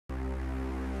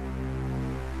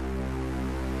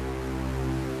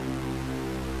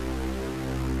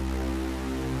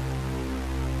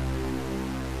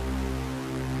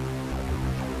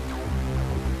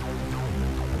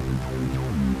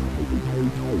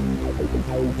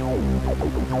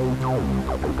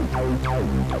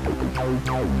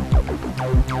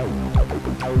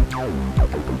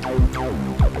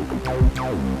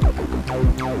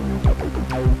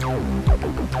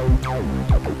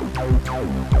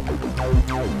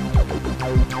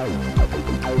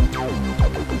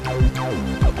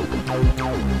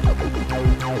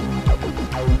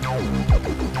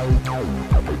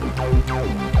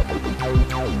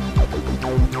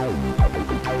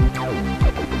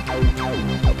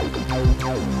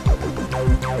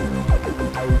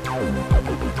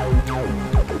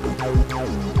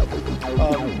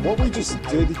What we just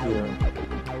did here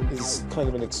is kind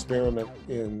of an experiment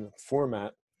in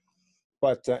format,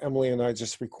 but Emily and I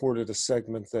just recorded a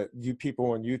segment that you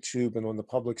people on YouTube and on the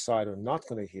public side are not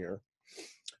going to hear.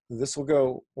 This will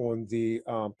go on the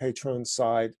Patreon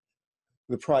side,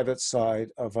 the private side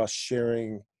of us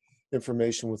sharing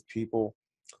information with people.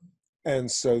 And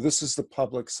so this is the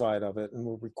public side of it, and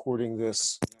we're recording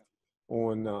this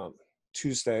on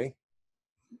Tuesday,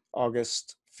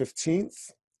 August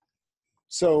 15th.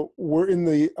 So we're in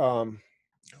the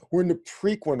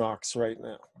pre-equinox right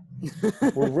now.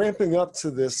 We're ramping up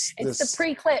to this. It's the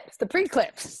Preclipse. The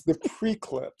Preclipse. The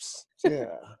Preclipse.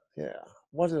 Yeah, yeah.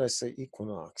 What did I say?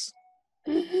 Equinox.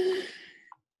 Yeah,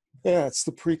 it's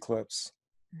the Preclipse.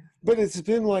 But it's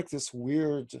been like this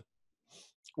weird.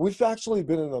 We've actually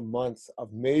been in a month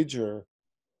of major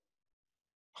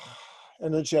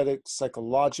energetic,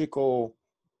 psychological,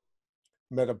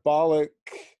 metabolic,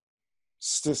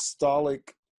 systolic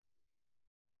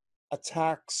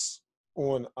attacks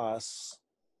on us.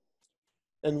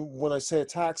 And when I say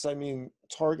attacks, I mean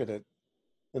targeted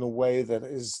in a way that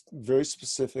is very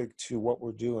specific to what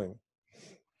we're doing.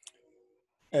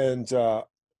 And all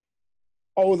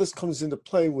of this comes into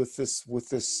play with this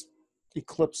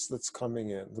eclipse that's coming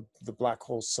in, the black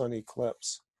hole sun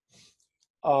eclipse.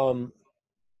 Hold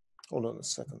on a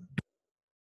second.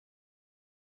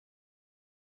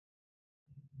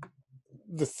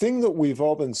 The thing that we've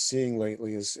all been seeing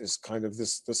lately is kind of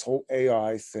this whole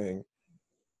AI thing,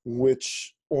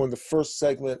 which on the first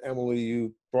segment, Emily,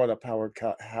 you brought up Harald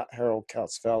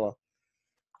Kautz-Vela,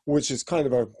 which is kind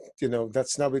of a,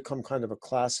 that's now become kind of a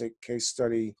classic case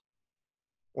study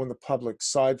on the public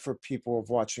side for people of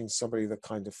watching somebody that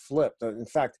kind of flipped. In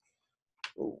fact,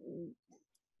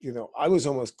 I was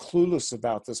almost clueless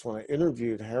about this when I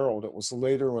interviewed Harald. It was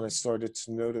later when I started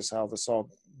to notice how this all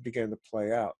began to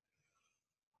play out,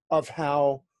 of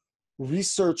how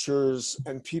researchers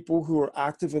and people who are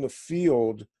active in a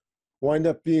field wind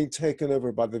up being taken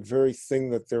over by the very thing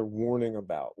that they're warning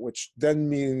about, which then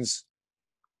means,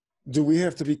 do we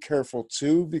have to be careful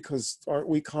too? Because aren't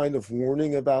we kind of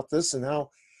warning about this? And how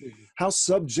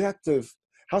subjective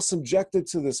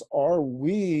to this are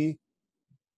we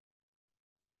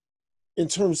in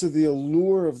terms of the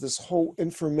allure of this whole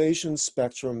information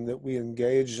spectrum that we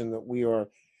engage in, that we're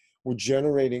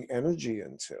generating energy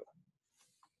into?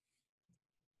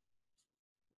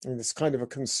 And it's kind of a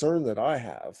concern that I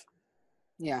have.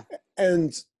 Yeah.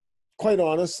 And quite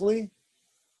honestly,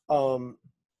 there's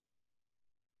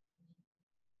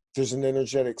an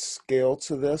energetic scale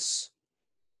to this.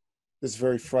 It's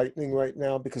very frightening right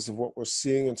now because of what we're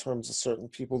seeing in terms of certain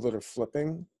people that are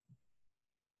flipping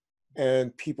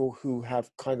and people who have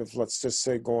kind of, let's just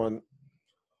say, gone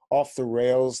off the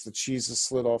rails. The cheese has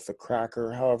slid off the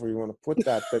cracker, however you want to put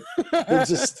that. But they're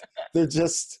just, they've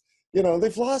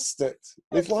lost it.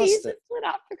 They've lost it. Slid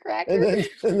off the cracker.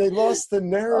 And they lost the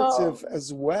narrative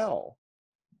as well.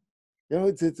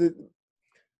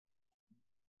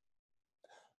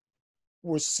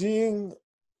 We're seeing,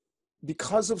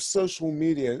 because of social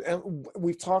media, and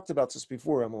we've talked about this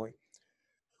before, Emily,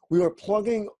 we are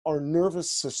plugging our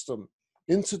nervous system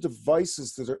into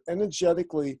devices that are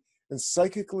energetically and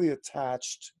psychically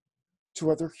attached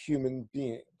to other human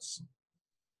beings.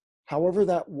 However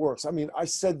that works. I mean, I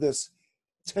said this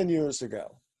 10 years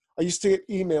ago. I used to get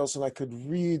emails and I could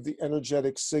read the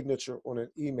energetic signature on an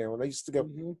email. And I used to go,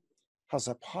 how's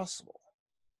that possible?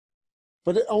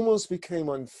 But it almost became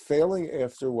unfailing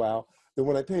after a while that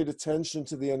when I paid attention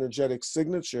to the energetic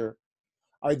signature,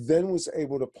 I then was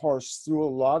able to parse through a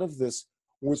lot of this,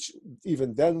 which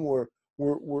even then were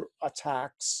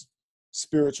attacks,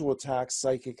 spiritual attacks,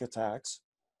 psychic attacks.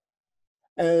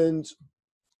 And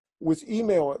with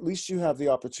email, at least you have the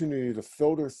opportunity to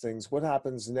filter things. What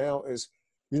happens now is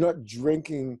you're not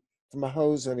drinking from a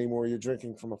hose anymore, you're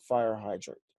drinking from a fire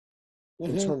hydrant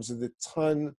in terms of the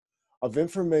ton of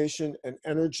information and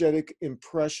energetic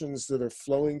impressions that are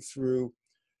flowing through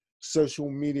social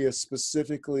media,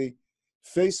 specifically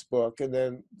Facebook, and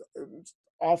then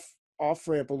off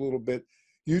ramp a little bit,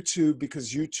 YouTube,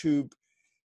 because YouTube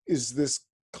is this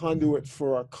conduit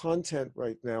for our content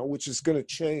right now, which is going to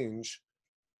change,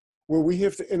 where we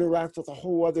have to interact with a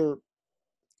whole other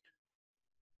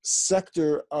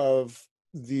sector of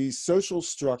the social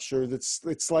structure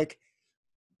it's like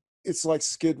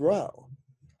Skid Row.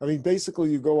 I mean,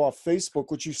 basically you go off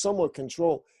Facebook, which you somewhat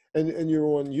control, and you're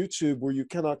on YouTube where you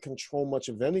cannot control much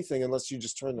of anything unless you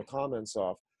just turn the comments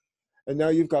off. And now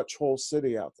you've got Troll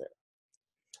City out there.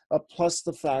 Plus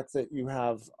the fact that you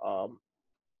have a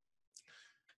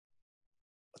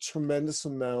tremendous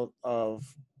amount of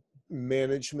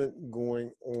management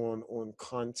going on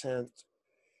content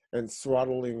and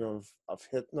throttling of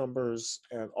hit numbers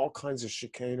and all kinds of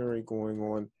chicanery going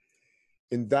on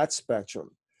in that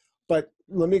spectrum. But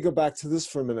let me go back to this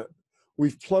for a minute.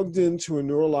 We've plugged into a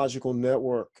neurological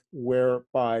network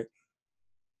whereby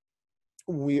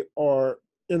we are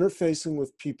interfacing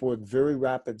with people at very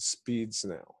rapid speeds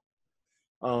now.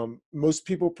 Most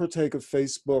people partake of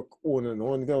Facebook on an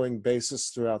ongoing basis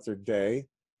throughout their day.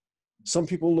 Some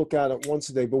people look at it once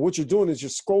a day, but what you're doing is you're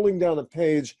scrolling down a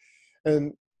page,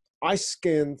 and I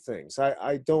scan things.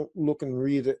 I don't look and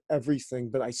read at everything,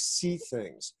 but I see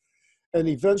things. And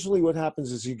eventually what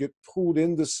happens is you get pulled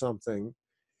into something,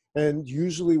 and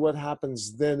usually what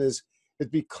happens then is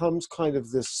it becomes kind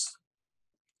of this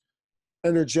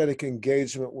energetic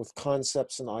engagement with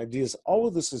concepts and ideas. All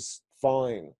of this is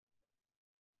fine,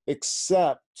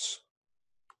 except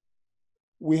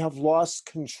we have lost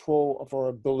control of our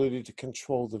ability to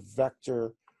control the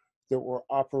vector that we're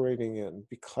operating in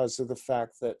because of the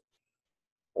fact that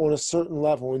on a certain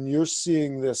level, and you're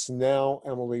seeing this now,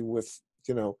 Emily, with,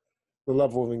 you know, the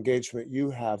level of engagement you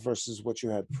have versus what you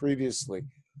had previously.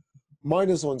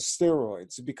 Mine is on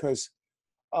steroids because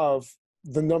of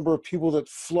the number of people that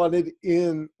flooded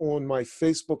in on my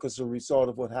Facebook as a result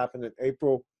of what happened in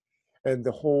April, and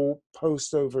the whole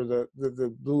post over the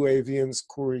Blue Avians,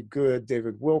 Corey Good,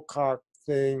 David Wilcock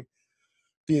thing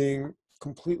being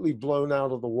completely blown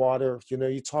out of the water. You know,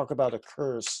 you talk about a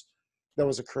curse. That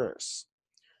was a curse.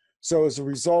 So as a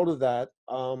result of that,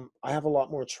 I have a lot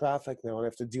more traffic now, and I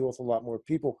have to deal with a lot more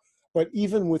people. But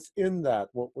even within that,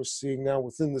 what we're seeing now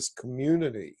within this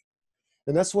community,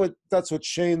 and that's what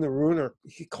Shane the Ruiner,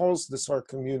 he calls this our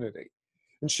community.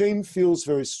 And Shane feels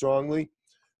very strongly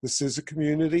this is a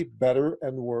community, better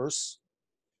and worse,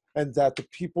 and that the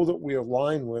people that we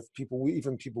align with,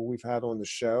 even people we've had on the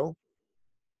show,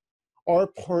 are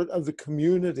part of the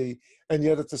community, and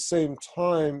yet at the same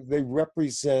time, they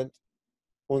represent,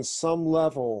 on some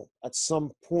level, at some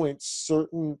point,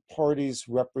 certain parties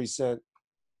represent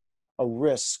a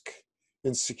risk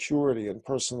in security and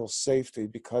personal safety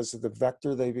because of the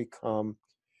vector they become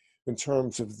in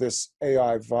terms of this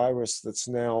AI virus that's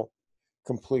now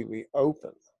completely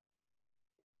open.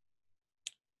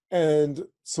 And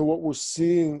so what we're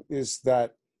seeing is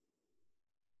that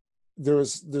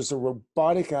there's a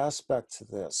robotic aspect to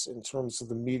this in terms of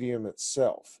the medium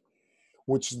itself,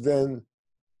 which then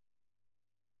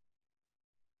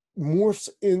morphs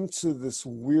into this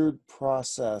weird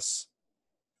process.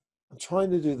 I'm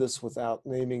trying to do this without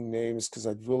naming names because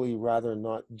I'd really rather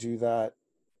not do that.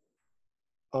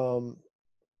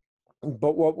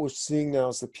 But what we're seeing now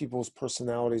is that people's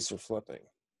personalities are flipping.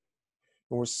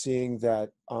 And we're seeing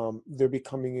that they're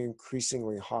becoming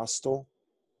increasingly hostile.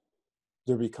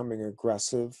 They're becoming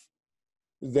aggressive.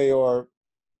 They are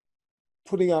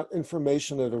putting out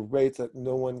information at a rate that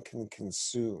no one can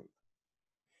consume.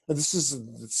 And this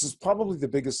is probably the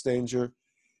biggest danger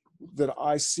that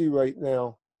I see right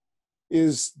now,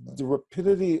 is the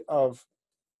rapidity of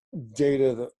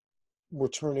data that we're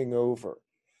turning over.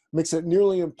 Makes it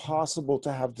nearly impossible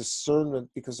to have discernment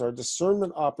because our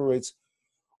discernment operates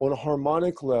on a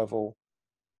harmonic level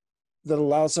that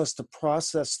allows us to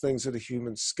process things at a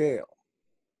human scale.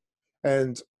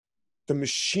 And the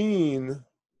machine,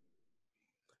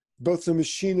 both the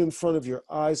machine in front of your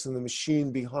eyes and the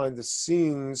machine behind the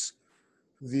scenes,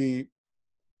 the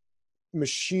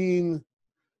machine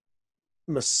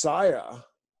messiah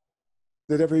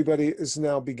that everybody is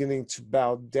now beginning to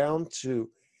bow down to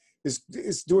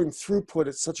is doing throughput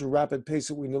at such a rapid pace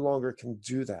that we no longer can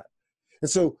do that. And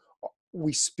so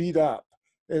we speed up.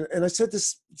 And I said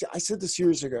this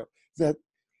years ago, that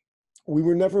we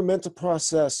were never meant to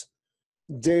process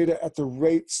data at the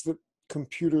rates that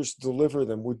computers deliver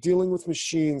them. We're dealing with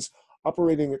machines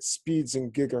operating at speeds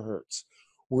in gigahertz.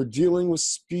 We're dealing with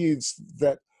speeds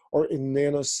that are in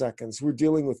nanoseconds. We're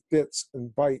dealing with bits and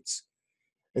bytes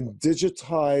and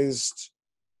digitized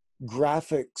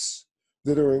graphics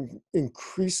that are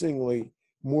increasingly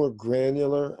more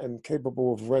granular and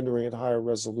capable of rendering at higher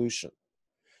resolution.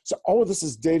 So all of this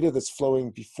is data that's flowing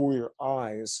before your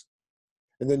eyes.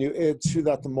 And then you add to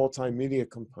that the multimedia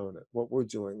component, what we're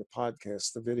doing, the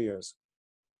podcasts, the videos.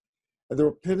 And the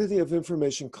rapidity of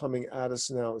information coming at us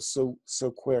now is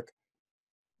so quick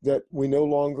that we no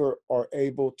longer are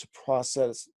able to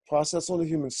process on a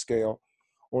human scale,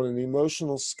 on an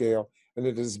emotional scale, and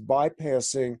it is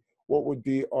bypassing what would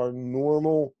be our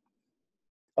normal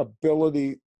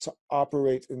ability to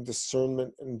operate in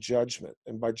discernment and judgment.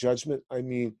 And by judgment, I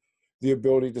mean the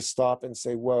ability to stop and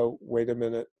say, whoa, wait a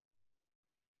minute.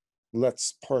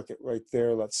 Let's park it right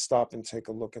there. Let's stop and take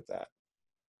a look at that.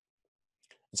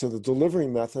 And so the delivery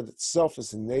method itself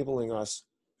is enabling us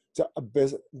to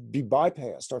be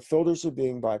bypassed. Our filters are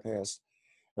being bypassed.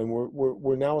 And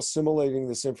we're now assimilating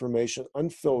this information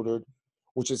unfiltered,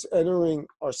 which is entering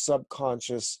our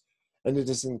subconscious, and it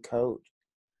is in code.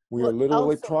 We are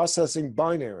literally processing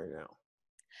binary now.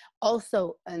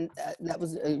 Also, and that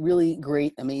was a really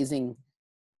great, amazing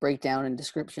breakdown and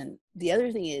description. The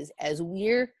other thing is, as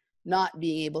we're not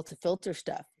being able to filter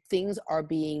stuff,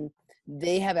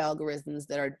 they have algorithms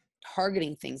that are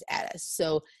targeting things at us.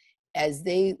 So as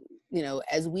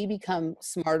as we become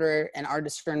smarter and our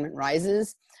discernment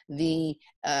rises, the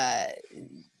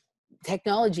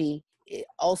technology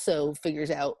also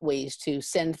figures out ways to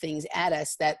send things at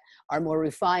us that are more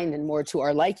refined and more to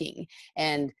our liking.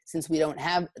 And since we don't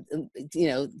have,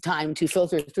 time to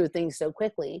filter through things so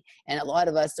quickly, and a lot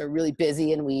of us are really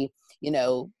busy, and we,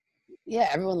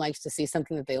 everyone likes to see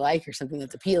something that they like or something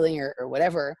that's appealing or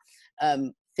whatever.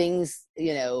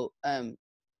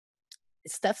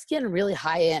 Stuff's getting really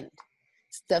high end.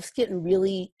 Stuff's getting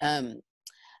really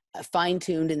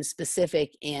fine-tuned and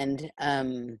specific and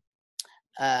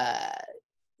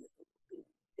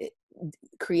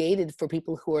created for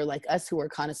people who are like us, who are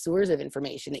connoisseurs of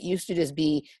information. It used to just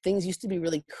be, things used to be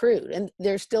really crude, and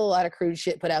there's still a lot of crude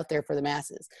shit put out there for the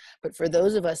masses. But for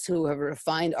those of us who have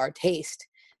refined our taste,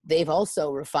 they've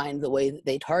also refined the way that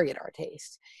they target our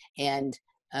taste. And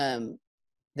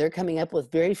they're coming up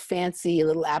with very fancy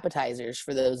little appetizers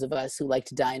for those of us who like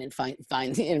to dine and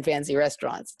find in fancy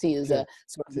restaurants, to use a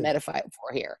sort of metaphor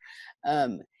here.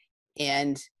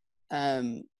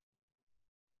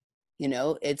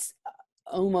 It's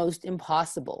almost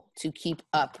impossible to keep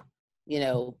up,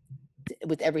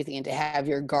 with everything, and to have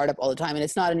your guard up all the time. And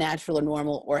it's not a natural or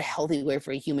normal or healthy way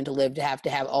for a human to live, to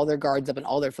have all their guards up and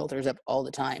all their filters up all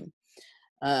the time.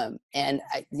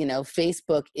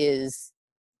 Facebook is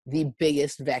the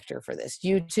biggest vector for this.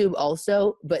 YouTube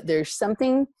also, but there's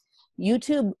something,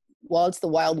 YouTube, while it's the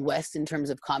Wild West in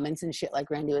terms of comments and shit, like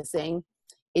Randy was saying,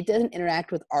 it doesn't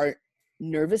interact with our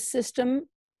nervous system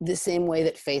the same way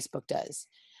that Facebook does.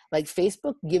 Like,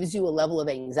 Facebook gives you a level of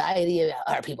anxiety.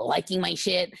 Are people liking my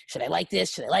shit? Should I like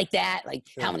this? Should I like that? Like,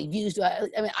 how many views do I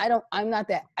mean, I don't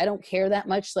care that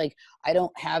much. Like,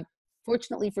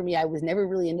 fortunately for me, I was never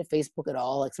really into Facebook at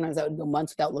all. Like, sometimes I would go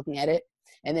months without looking at it.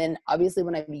 And then obviously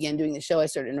when I began doing the show, I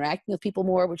started interacting with people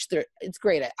more, it's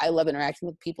great. I love interacting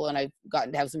with people, and I've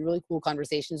gotten to have some really cool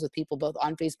conversations with people both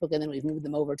on Facebook, and then we've moved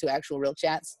them over to actual real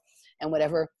chats and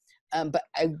whatever. But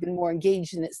I've been more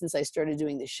engaged in it since I started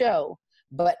doing the show.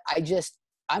 But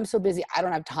I'm so busy, I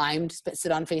don't have time to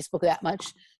sit on Facebook that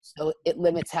much. So it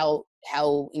limits how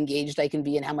engaged I can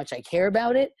be and how much I care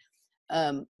about it.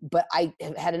 But I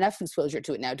have had enough exposure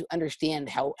to it now to understand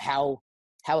how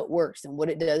it works and what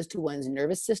it does to one's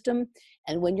nervous system.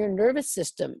 And when your nervous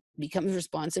system becomes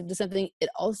responsive to something, it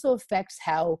also affects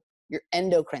how your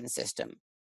endocrine system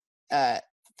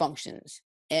functions.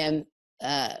 And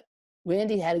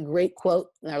Randy had a great quote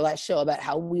in our last show about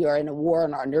how we are in a war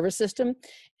on our nervous system.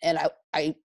 And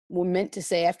I meant to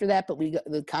say after that, but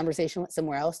the conversation went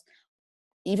somewhere else.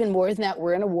 Even more than that,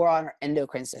 we're in a war on our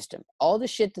endocrine system. All the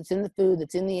shit that's in the food,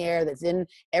 that's in the air, that's in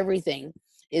everything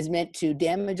is meant to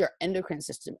damage our endocrine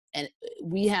system. And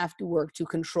we have to work to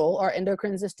control our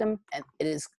endocrine system. And it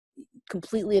is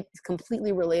completely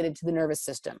related to the nervous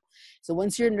system. So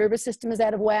once your nervous system is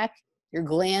out of whack, your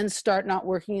glands start not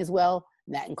working as well.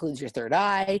 And that includes your third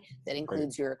eye, that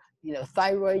includes your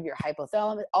thyroid, your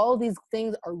hypothalamus. All these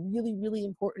things are really, really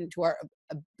important to our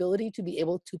ability to be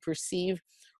able to perceive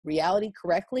reality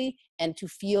correctly and to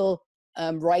feel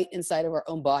right inside of our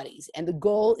own bodies. And the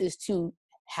goal is to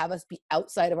have us be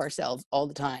outside of ourselves all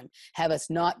the time, have us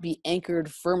not be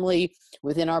anchored firmly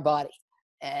within our body,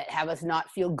 have us not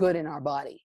feel good in our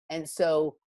body. And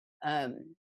so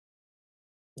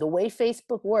the way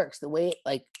Facebook works, the way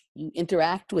you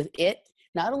interact with it,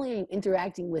 not only are you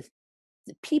interacting with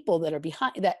the people that are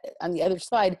behind that on the other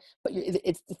side, but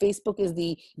Facebook is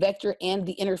the vector and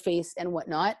the interface and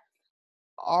whatnot.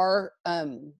 Our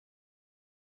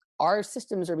our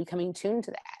systems are becoming tuned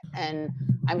to that. And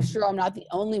I'm sure I'm not the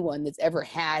only one that's ever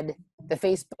had the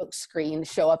Facebook screen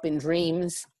show up in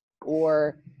dreams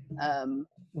or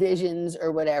visions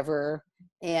or whatever.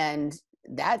 And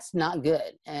that's not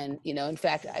good. And, you know, in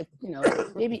fact, I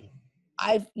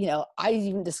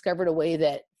even discovered a way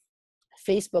that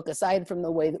Facebook, aside from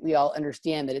the way that we all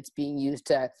understand that it's being used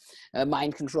to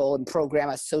mind control and program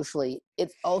us socially,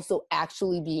 it's also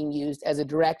actually being used as a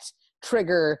direct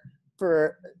trigger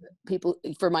for people,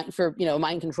 for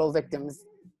mind control victims.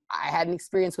 I had an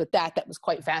experience with that was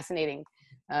quite fascinating.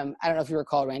 I don't know if you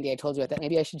recall, Randy, I told you about that.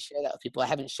 Maybe I should share that with people. I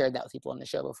haven't shared that with people on the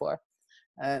show before.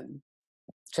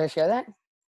 Should I share that?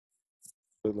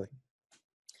 Absolutely.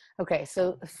 Okay,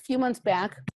 so a few months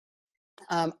back,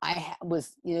 I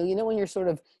was, you know, when you're sort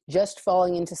of just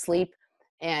falling into sleep,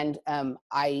 and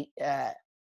I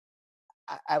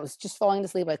was just falling to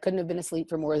sleep. I couldn't have been asleep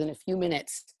for more than a few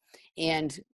minutes,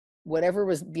 and whatever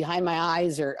was behind my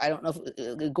eyes, or I don't know,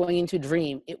 if going into a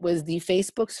dream, it was the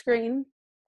Facebook screen,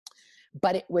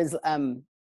 but it was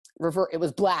it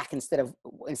was black instead of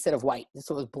white,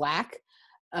 so it was black.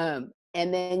 And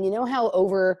then, you know how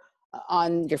over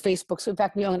on your Facebook, so in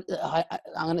fact, I'm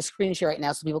going to screen share right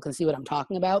now so people can see what I'm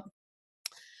talking about.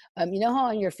 You know how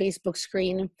on your Facebook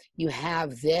screen you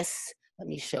have this? Let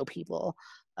me show people.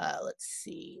 Let's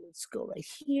see. Let's go right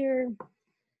here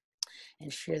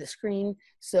and share the screen.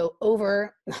 So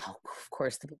over, of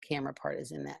course, the camera part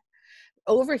is in that.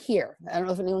 Over here, I don't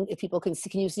know if people can see.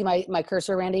 Can you see my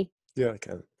cursor, Randy? Yeah, I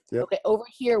can. Yep. Okay, over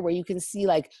here where you can see,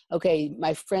 like, okay,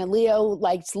 my friend Leo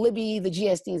likes Libby, the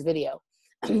GSD's video.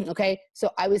 Okay, so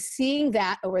I was seeing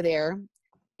that over there,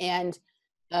 and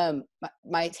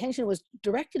my attention was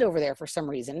directed over there for some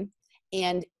reason.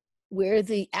 And where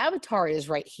the avatar is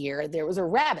right here, there was a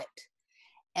rabbit.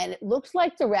 And it looks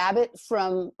like the rabbit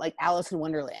from like Alice in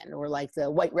Wonderland, or like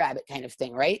the White Rabbit kind of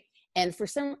thing, right? And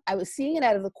I was seeing it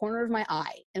out of the corner of my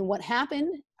eye. And what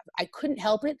happened, I couldn't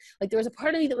help it. Like, there was a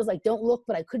part of me that was like, don't look,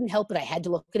 but I couldn't help it. I had to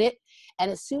look at it.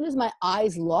 And as soon as my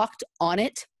eyes locked on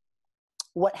it,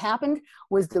 what happened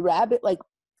was the rabbit like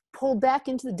pulled back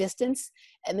into the distance.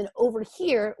 And then over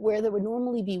here, where there would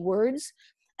normally be words,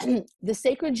 the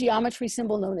sacred geometry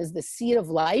symbol known as the seed of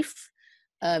life.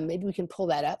 Maybe we can pull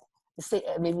that up.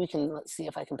 Maybe we can, let's see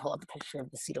if I can pull up a picture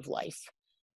of the seed of life.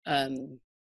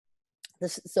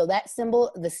 So that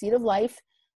symbol, the seed of life,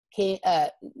 came,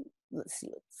 let's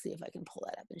see if I can pull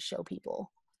that up and show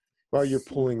people. While you're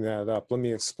pulling that up, let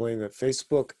me explain that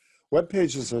Facebook web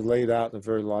pages are laid out in a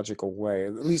very logical way.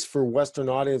 At least for Western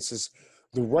audiences,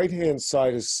 the right-hand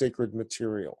side is sacred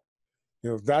material.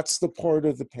 You know, that's the part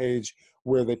of the page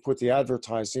where they put the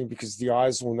advertising, because the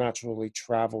eyes will naturally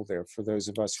travel there for those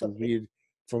of us who read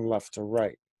from left to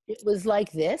right. It was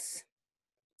like this.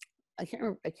 I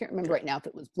can't remember right now if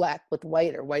it was black with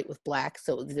white or white with black.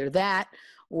 So it was either that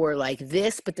or like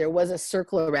this, but there was a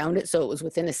circle around it. So it was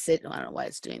within a sit. I don't know why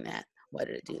it's doing that. Why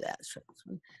did it do that?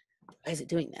 Why is it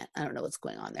doing that? I don't know what's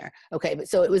going on there. Okay, but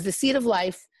so it was the seed of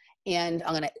life, and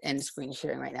I'm going to end screen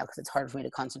sharing right now because it's hard for me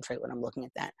to concentrate when I'm looking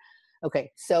at that.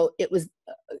 Okay, so it was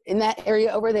in that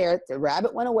area over there. The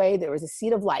rabbit went away. There was a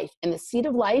seed of life, and the seed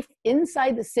of life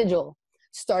inside the sigil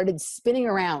started spinning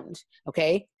around,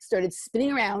 okay? Started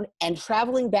spinning around and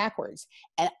traveling backwards.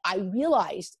 And I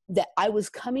realized that I was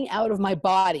coming out of my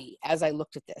body as I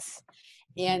looked at this.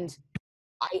 And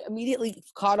I immediately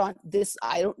caught on this.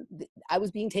 I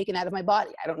was being taken out of my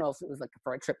body. I don't know if it was like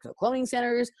for a trip to the cloning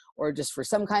centers or just for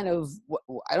some kind of,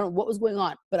 I don't know what was going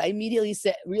on, but I immediately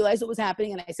realized what was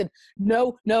happening. And I said,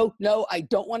 no, I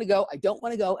don't want to go. I don't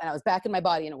want to go. And I was back in my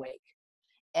body and awake.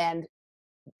 And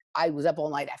I was up all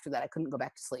night after that. I couldn't go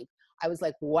back to sleep. I was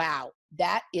like, wow,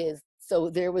 that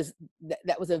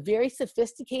was a very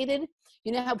sophisticated,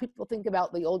 you know how people think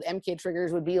about the old MK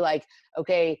triggers would be like,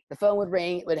 okay, the phone would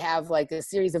ring, it would have like a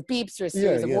series of beeps or a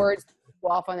series of words go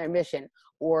off on their mission.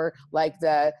 Or like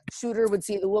the shooter would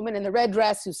see the woman in the red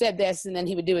dress who said this, and then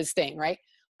he would do his thing, right?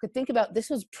 Could think about, this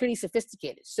was pretty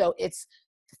sophisticated. So it's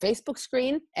the Facebook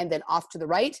screen, and then off to the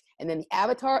right, and then the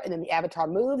avatar, and then the avatar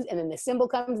moves, and then the symbol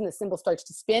comes, and the symbol starts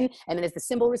to spin, and then as the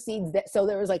symbol recedes, so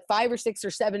there was like 5 or 6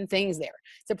 or 7 things there.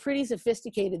 It's a pretty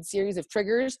sophisticated series of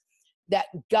triggers that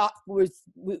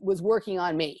was working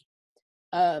on me.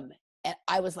 And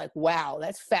I was like, wow,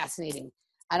 that's fascinating.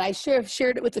 And I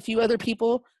shared it with a few other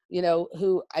people, you know,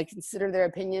 who I consider their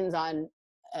opinions on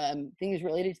things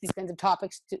related to these kinds of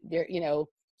topics to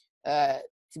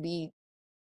be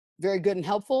very good and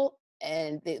helpful,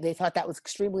 and they thought that was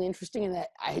extremely interesting and that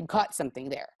I had caught something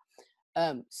there.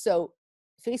 So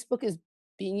Facebook is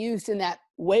being used in that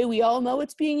way we all know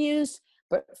it's being used,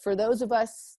 but for those of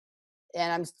us,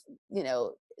 and I'm, you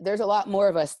know, there's a lot more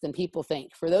of us than people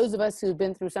think. For those of us who've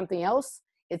been through something else,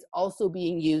 it's also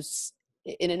being used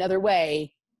in another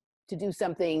way to do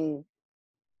something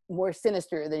more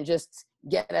sinister than just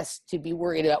get us to be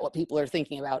worried about what people are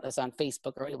thinking about us on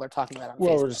Facebook or what people are talking about on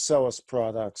Facebook. Or to sell us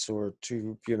products, or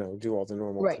to, do all the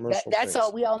normal commercial That's things.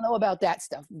 all we all know about that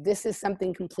stuff. This is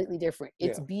something completely different.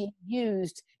 It's being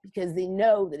used because they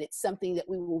know that it's something that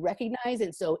we will recognize,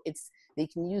 and so they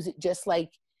can use it just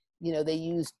like they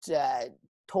used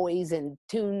toys and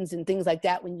tunes and things like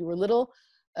that when you were little.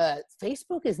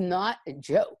 Facebook is not a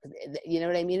joke. You know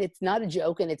what I mean? It's not a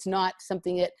joke, and it's not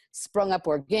something that sprung up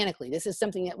organically. This is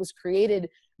something that was created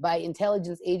by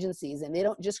intelligence agencies, and they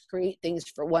don't just create things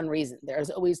for one reason. There's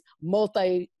always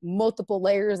multiple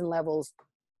layers and levels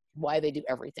why they do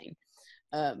everything.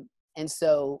 And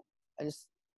so I just,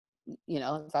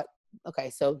 thought, okay,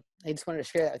 so I just wanted to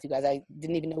share that with you guys. I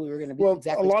didn't even know we were going to be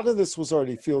a lot of this was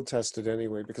already field tested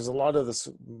anyway, because a lot of this,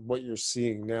 what you're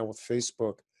seeing now with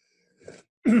Facebook,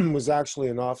 was actually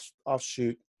an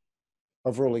offshoot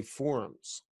of early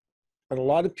forums. And a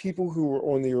lot of people who were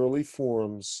on the early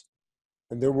forums,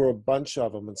 and there were a bunch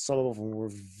of them, and some of them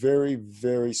were very,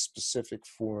 very specific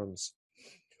forums,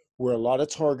 where a lot of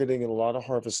targeting and a lot of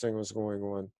harvesting was going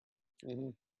on,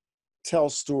 tell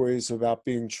stories about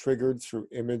being triggered through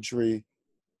imagery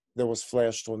that was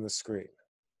flashed on the screen.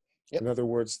 In other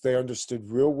words, they understood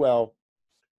real well.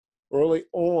 Early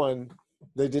on,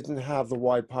 they didn't have the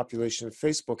wide population that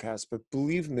Facebook has, but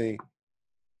believe me,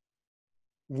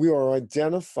 we are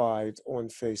identified on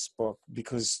Facebook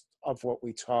because of what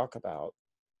we talk about,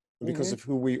 because of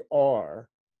who we are,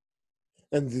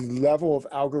 and the level of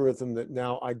algorithm that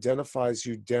now identifies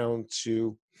you down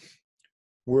to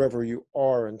wherever you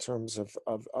are in terms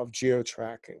of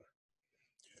geo-tracking.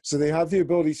 So they have the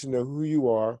ability to know who you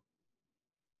are.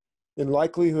 In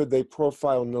likelihood, they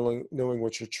profile knowing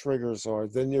what your triggers are.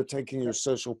 Then you're taking your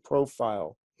social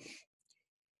profile.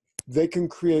 They can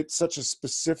create such a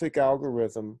specific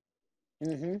algorithm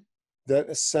that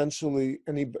essentially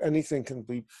anything can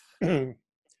be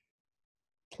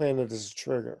planted as a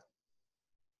trigger.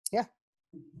 Yeah.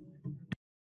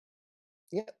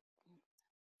 Yep.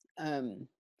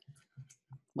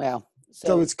 Well,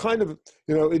 so it's kind of,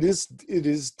 it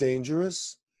is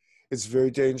dangerous. It's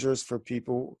very dangerous for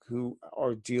people who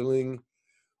are dealing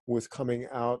with coming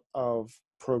out of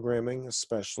programming,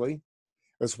 especially.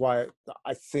 That's why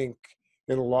I think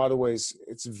in a lot of ways,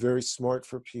 it's very smart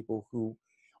for people who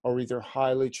are either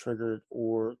highly triggered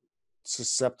or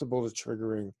susceptible to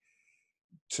triggering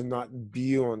to not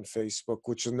be on Facebook,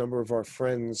 which a number of our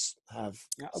friends have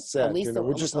said.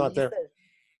 We're just not there.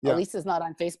 Elisa's not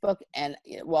on Facebook, and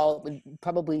while it would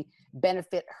probably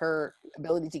benefit her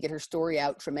ability to get her story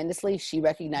out tremendously, she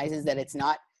recognizes that it's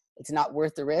not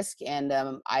worth the risk, and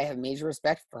I have major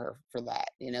respect for her for that.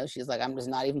 She's like, I'm just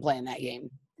not even playing that game.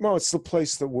 Well, it's the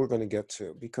place that we're going to get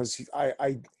to, because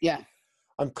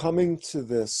I'm coming to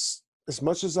this, as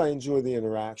much as I enjoy the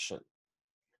interaction,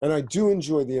 and I do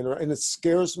enjoy the interaction, and it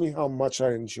scares me how much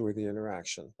I enjoy the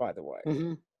interaction, by the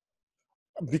way.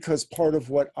 Because part of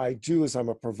what I do is I'm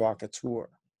a provocateur.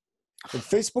 And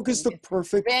Facebook is the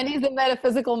perfect... Randy's the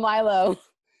metaphysical Milo.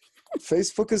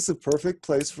 Facebook is the perfect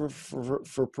place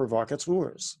for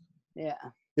provocateurs. Yeah.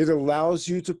 It allows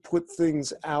you to put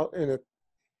things out in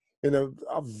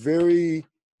a very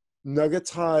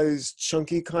nuggetized,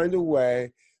 chunky kind of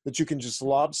way that you can just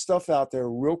lob stuff out there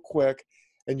real quick,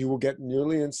 and you will get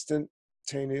nearly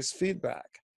instantaneous feedback.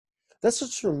 That's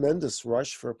a tremendous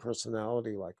rush for a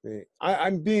personality like me.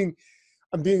 I'm being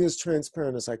as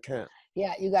transparent as I can.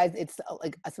 Yeah, you guys, it's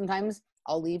like sometimes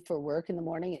I'll leave for work in the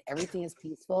morning and everything is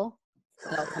peaceful,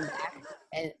 and I'll come back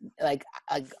and like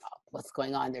what's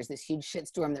going on? There's this huge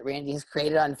shitstorm that Randy has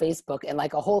created on Facebook, and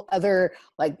like a whole other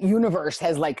like universe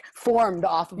has like formed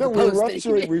off of the post.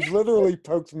 We've literally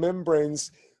poked membranes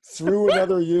through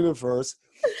another universe.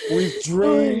 We've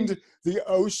drained the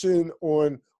ocean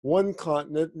on one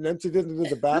continent and emptied it into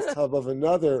the bathtub of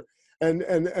another, and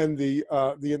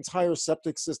the entire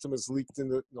septic system is leaked in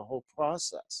the whole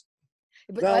process.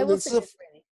 But now, I will say this,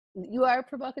 Randy, you are a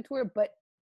provocateur, but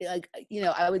like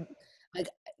I would like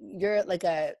you're like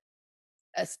a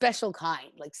special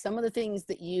kind. Like some of the things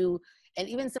that you, and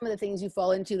even some of the things you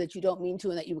fall into that you don't mean to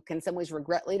and that you can in some ways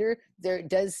regret later, there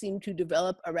does seem to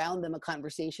develop around them a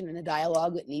conversation and a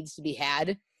dialogue that needs to be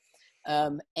had.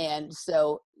 And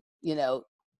so,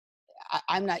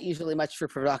 I'm not usually much for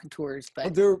provocateurs, but I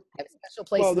have a special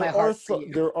place in my heart for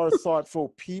you. There are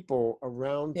thoughtful people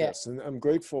around this, and I'm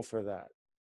grateful for that,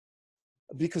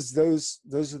 because those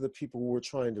are the people we're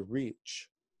trying to reach.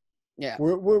 Yeah.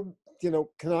 We're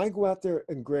can I go out there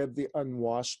and grab the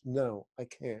unwashed? No, I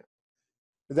can't.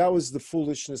 that was the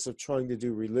foolishness of trying to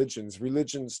do religions.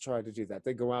 Religions try to do that.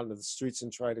 They go out into the streets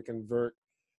and try to convert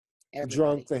the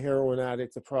drunk, the heroin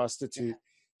addict, the prostitute.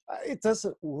 It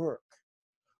doesn't work.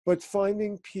 But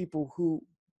finding people who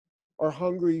are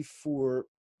hungry for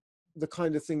the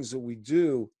kind of things that we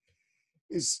do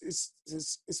is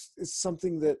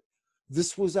something that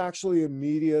this was actually a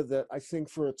media that I think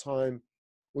for a time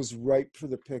was ripe for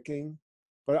the picking.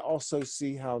 But I also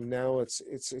see how now it's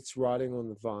rotting on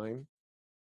the vine,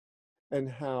 and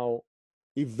how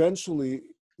eventually,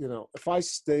 you know, if I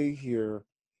stay here,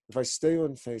 if I stay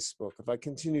on Facebook, if I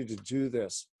continue to do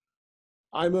this,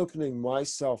 I'm opening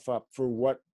myself up for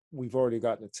what we've already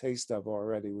gotten a taste of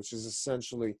already, which is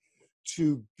essentially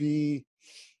to be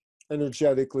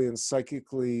energetically and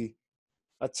psychically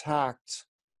attacked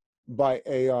by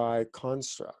AI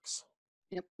constructs.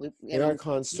 Yep. AI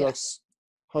constructs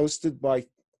hosted by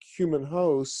human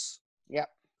hosts, yep,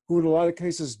 who in a lot of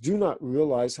cases do not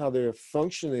realize how they're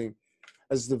functioning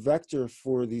as the vector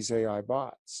for these AI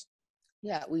bots.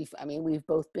 Yeah, we've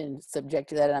both been subject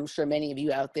to that, and I'm sure many of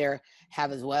you out there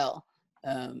have as well.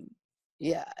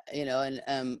 Yeah, you know,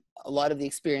 and a lot of the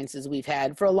experiences we've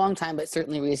had for a long time, but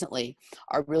certainly recently,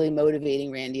 are really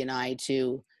motivating Randy and I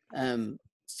to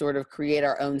sort of create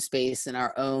our own space and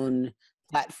our own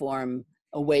platform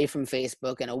away from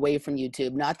Facebook and away from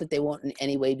YouTube. Not that they won't in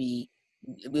any way be,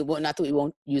 not that we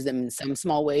won't use them in some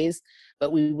small ways,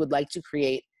 but we would like to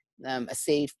create a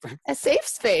safe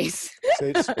space.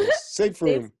 Safe space, safe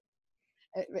room.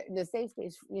 The safe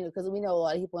space, you know, because we know a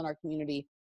lot of people in our community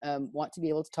want to be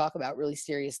able to talk about really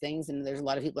serious things, and there's a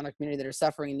lot of people in our community that are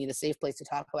suffering and need a safe place to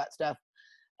talk about stuff,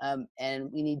 and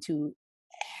we need to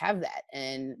have that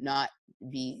and not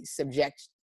be subject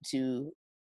to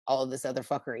all of this other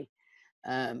fuckery,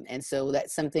 and so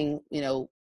that's something, you know,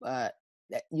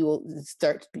 that you will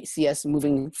start to see us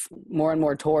moving more and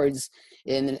more towards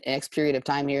in the next period of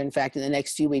time here. In fact, in the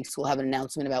next few weeks, we'll have an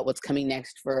announcement about what's coming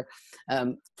next for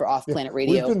OffPlanet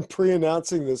Radio. We've been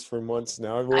pre-announcing this for months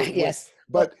now. Yes.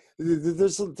 But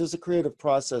there's a creative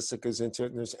process that goes into it,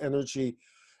 and there's energy,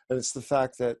 and it's the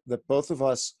fact that both of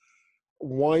us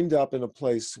wind up in a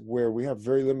place where we have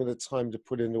very limited time to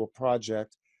put into a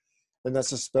project, and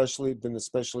that's been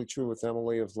especially true with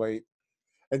Emily of late.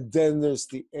 And then there's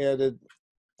the added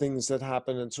things that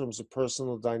happen in terms of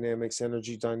personal dynamics,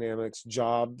 energy dynamics,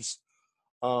 jobs.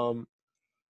 We're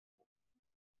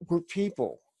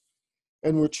people,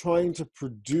 and we're trying to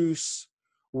produce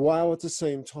while at the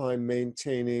same time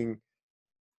maintaining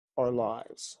our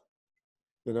lives.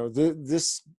 You know,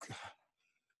 this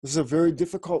is a very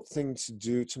difficult thing to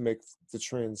do, to make the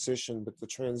transition, but the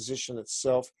transition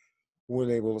itself will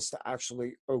enable us to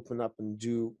actually open up and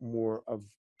do more of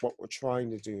what we're trying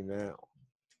to do now.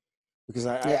 Because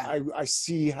I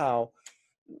see how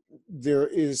there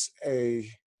is an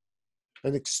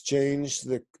exchange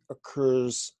that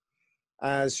occurs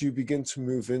as you begin to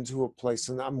move into a place.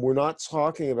 And we're not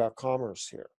talking about commerce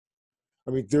here.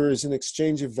 I mean, there is an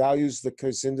exchange of values that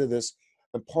goes into this.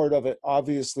 And part of it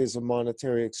obviously is a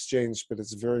monetary exchange, but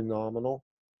it's very nominal.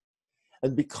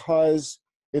 And because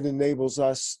it enables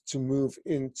us to move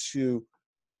into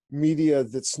media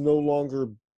that's no longer,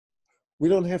 we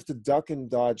don't have to duck and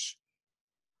dodge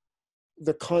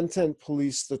the content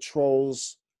police, the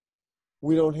trolls.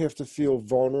 We don't have to feel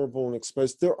vulnerable and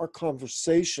exposed. There are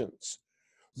conversations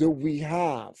that we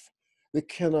have that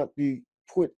cannot be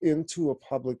put into a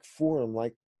public forum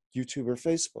like YouTube or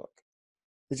Facebook.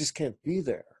 They just can't be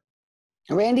there.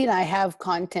 Randy and I have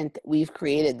content that we've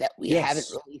created that we haven't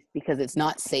released because it's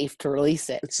not safe to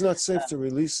release it. It's not safe to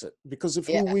release it because of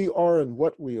who we are and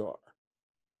what we are.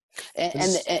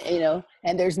 And you know,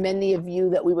 and there's many of you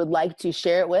that we would like to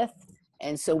share it with.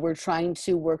 And so we're trying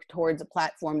to work towards a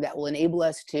platform that will enable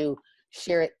us to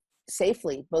share it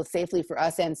safely, both safely for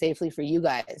us and safely for you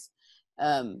guys.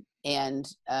 And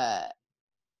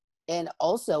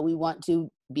also we want to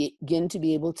begin to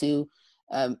be able to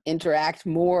interact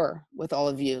more with all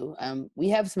of you. We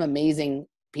have some amazing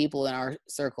people in our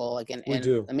circle, like and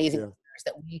amazing listeners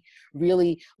that we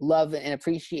really love and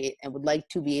appreciate, and would like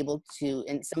to be able to.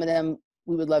 And some of them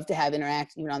we would love to have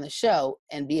interact even on the show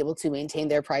and be able to maintain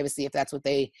their privacy if that's what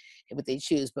they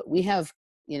choose. But we have,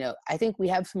 you know, I think we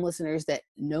have some listeners that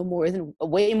know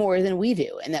way more than we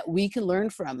do, and that we can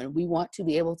learn from, and we want to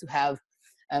be able to have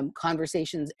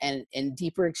conversations and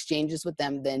deeper exchanges with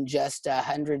them than just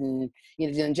 100 and,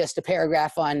 you know, than just a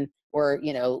paragraph on, or,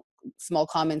 you know, small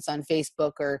comments on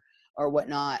Facebook or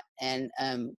whatnot. And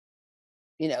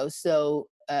you know, so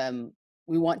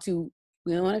we want to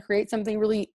create something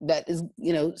really that is,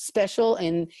 you know, special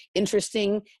and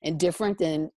interesting and different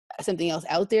than something else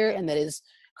out there, and that is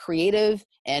creative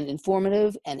and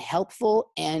informative and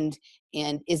helpful, and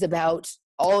is about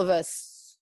all of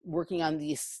us working on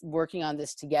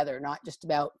this together, not just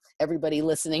about everybody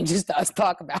listening just to us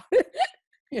talk about it.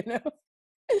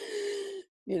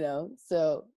 you know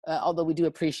so although we do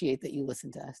appreciate that you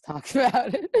listen to us talk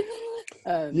about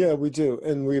it. Yeah, we do,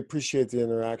 and we appreciate the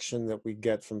interaction that we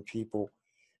get from people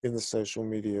in the social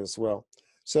media as well.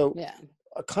 So yeah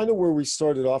kind of where we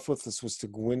started off with this was to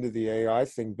go into the AI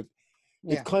thing, but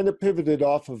yeah it kind of pivoted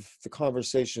off of the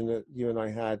conversation that you and I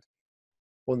had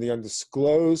on the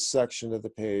undisclosed section of the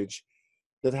page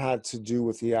that had to do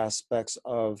with the aspects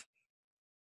of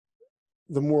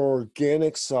the more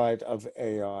organic side of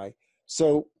AI.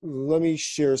 So let me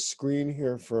share screen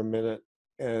here for a minute,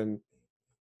 and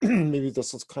maybe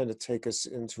this will kind of take us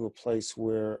into a place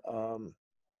where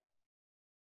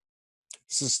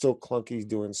this is still clunky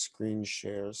doing screen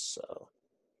shares. So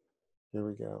here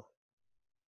we go.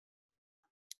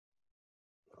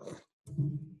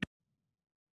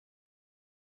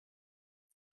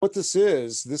 What this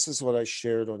is what I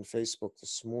shared on Facebook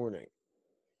this morning,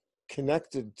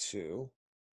 connected to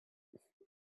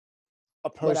a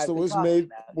post that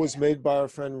was made by our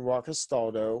friend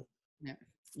Rockastaldo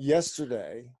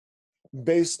yesterday,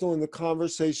 based on the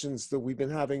conversations that we've been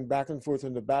having back and forth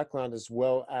in the background, as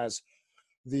well as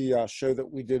the show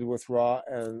that we did with Ra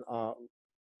and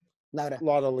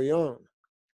Lotta Leon.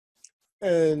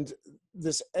 And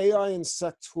this AI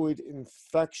insectoid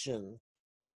infection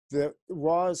that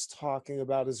Ra is talking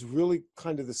about is really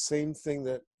kind of the same thing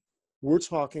that we're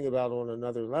talking about on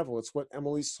another level. It's what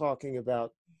Emily's talking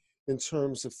about in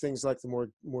terms of things like the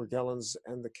Morgellons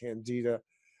and the Candida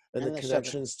and the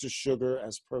connections to sugar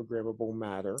as programmable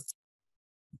matter,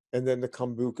 and then the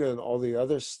kombucha and all the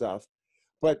other stuff.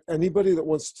 But anybody that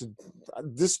wants to,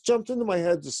 this jumped into my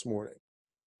head this morning.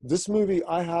 This movie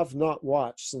I have not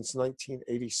watched since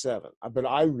 1987, but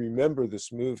I remember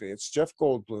this movie. It's Jeff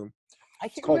Goldblum. I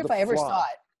can't remember if I ever saw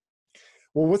it.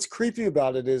 Well, what's creepy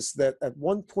about it is that at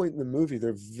one point in the movie,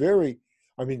 they're very,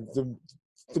 I mean,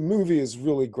 the movie is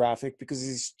really graphic because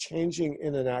he's changing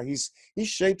in and out. He's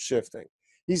shape-shifting.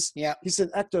 He's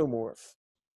an ectomorph.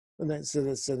 And I said,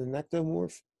 an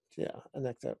ectomorph? Yeah, an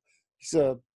ecto. He's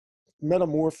a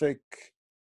metamorphic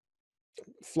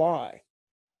fly.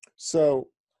 So,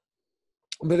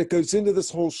 but it goes into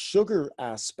this whole sugar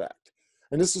aspect.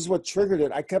 And this is what triggered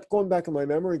it. I kept going back in my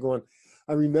memory going,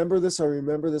 I remember this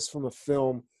from a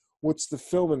film. What's the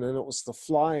film? And then it was The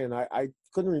Fly, and I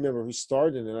couldn't remember who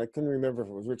starred in it. I couldn't remember if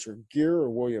it was Richard Gere or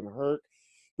William Hurt,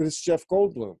 but it's Jeff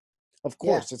Goldblum. Of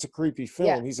course, it's a creepy film.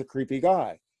 Yeah. He's a creepy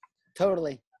guy.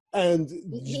 Totally. And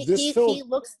this film,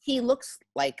 he looks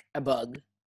like a bug.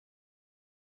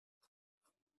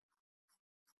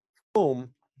 Film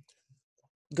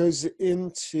goes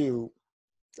into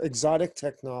exotic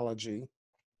technology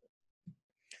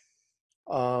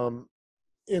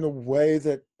in a way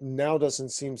that now doesn't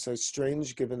seem so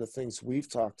strange given the things we've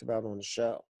talked about on the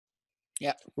show.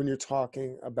 Yeah. When you're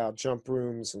talking about jump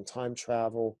rooms and time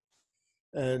travel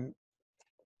and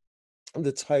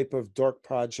the type of dark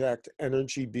project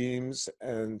energy beams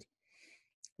and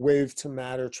wave to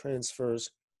matter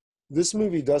transfers, this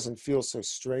movie doesn't feel so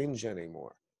strange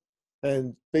anymore.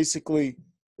 And basically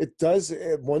it does,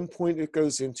 at one point it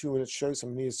goes into, and it shows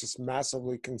him, he is just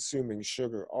massively consuming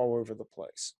sugar all over the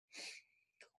place,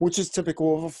 which is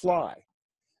typical of a fly.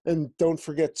 And don't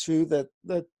forget too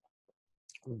that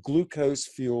glucose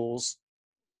fuels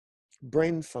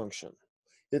brain function.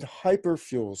 It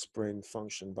hyperfuels brain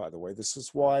function, by the way. This is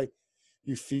why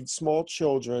you feed small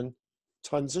children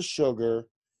tons of sugar,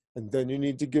 and then you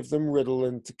need to give them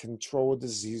Ritalin to control a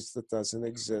disease that doesn't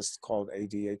exist called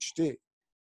ADHD.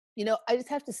 You know, I just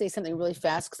have to say something really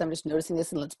fast because I'm just noticing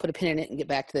this, and let's put a pin in it and get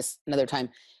back to this another time.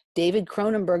 David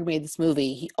Cronenberg made this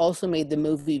movie. He also made the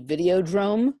movie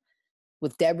Videodrome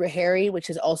with Deborah Harry, which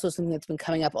is also something that's been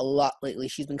coming up a lot lately.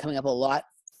 She's been coming up a lot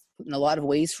in a lot of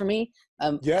ways for me.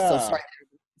 Yeah. So sorry.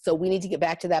 So we need to get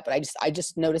back to that, but I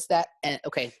just noticed that. And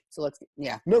okay, so let's,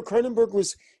 yeah. No, Cronenberg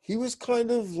was kind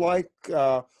of like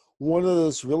one of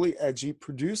those really edgy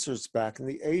producers back in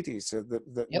the 80s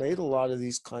that made a lot of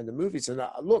these kind of movies. And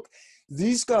look,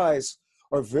 these guys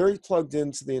are very plugged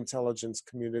into the intelligence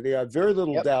community. I have very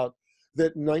little doubt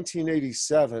that in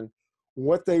 1987,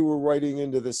 what they were writing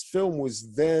into this film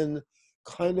was then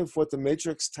kind of what the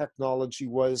Matrix technology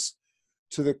was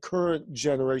to the current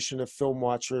generation of film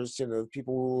watchers, you know,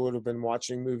 people who would have been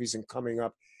watching movies and coming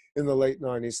up in the late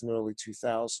 90s and early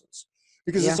 2000s,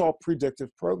 because it's all predictive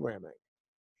programming.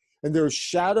 And they're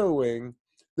shadowing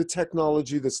the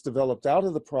technology that's developed out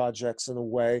of the projects in a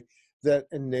way that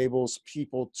enables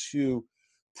people to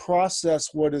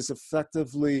process what is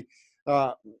effectively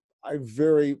a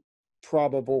very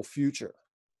probable future.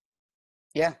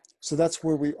 Yeah. So that's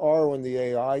where we are on the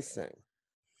AI thing.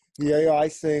 The AI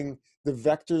thing, the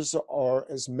vectors are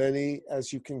as many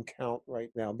as you can count right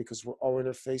now, because we're all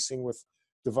interfacing with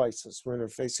devices. We're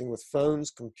interfacing with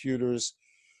phones, computers,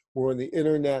 we're on the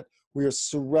internet. We are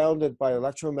surrounded by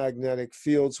electromagnetic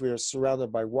fields. We are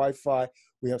surrounded by Wi-Fi.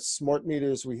 We have smart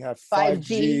meters. We have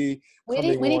 5G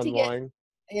coming we need to get, online.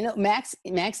 you know, Max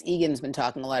Egan's been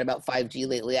talking a lot about 5G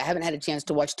lately. I haven't had a chance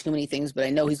to watch too many things, but I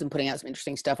know he's been putting out some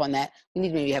interesting stuff on that. We need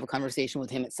to maybe have a conversation with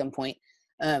him at some point.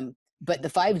 But the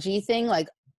 5G thing, like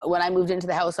when I moved into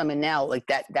the house I'm in now, like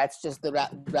that's just the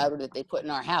router that they put in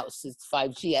our house. It's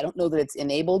 5G. I don't know that it's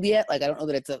enabled yet. Like I don't know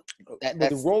that it's a. Well,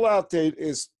 the rollout date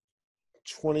is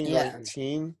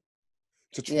 2019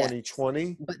 to 2020.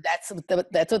 Yeah. But that's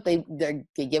what they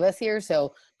give us here.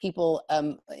 So people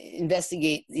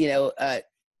investigate. We have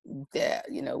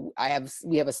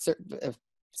a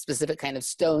specific kind of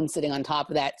stone sitting on top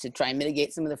of that to try and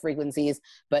mitigate some of the frequencies.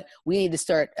 But we need to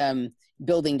start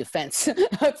building defense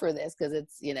for this, because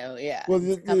it's Well,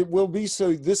 it will be.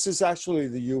 So this is actually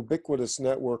the ubiquitous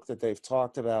network that they've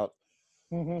talked about.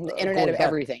 The internet of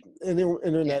everything.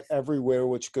 Internet everywhere,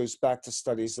 which goes back to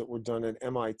studies that were done at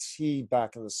MIT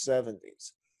back in the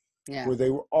 70s, where they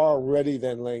were already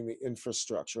then laying the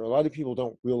infrastructure. A lot of people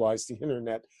don't realize the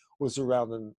internet was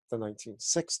around in the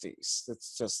 1960s.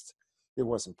 It's just, it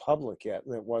wasn't public yet,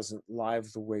 and it wasn't live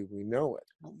the way we know it.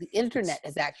 Well, the internet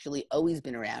has actually always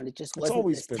been around. It just wasn't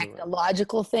always this been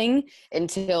technological thing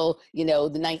until the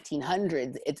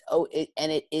 1900s.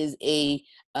 And it is a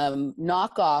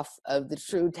knockoff of the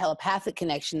true telepathic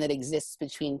connection that exists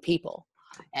between people,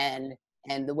 and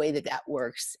the way that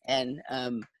works. And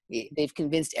they've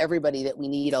convinced everybody that we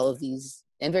need all of these,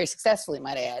 and very successfully,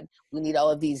 might I add, we need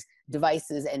all of these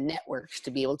devices and networks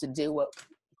to be able to do what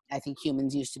I think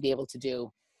humans used to be able to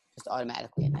do just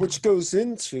automatically. Which goes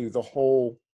into the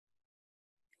whole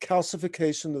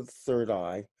calcification of the third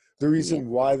eye, the reason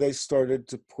why they started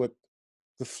to put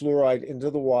the fluoride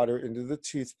into the water, into the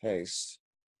toothpaste,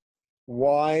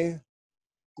 why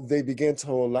they began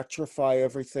to electrify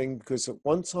everything, because at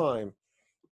one time,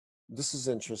 this is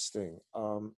interesting,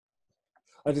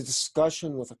 I had a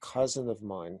discussion with a cousin of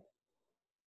mine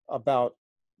about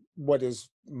what is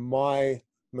my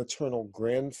maternal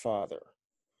grandfather,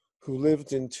 who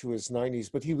lived into his 90s,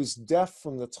 but he was deaf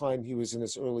from the time he was in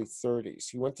his early 30s.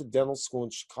 He went to dental school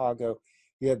in Chicago.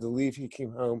 He had to leave. He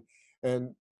came home,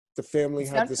 and the family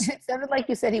had this. It sounded like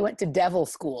you said he went to devil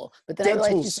school, but then dental I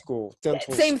realized school.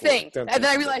 Same thing. And then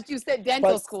I realized you said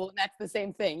dental school, and that's the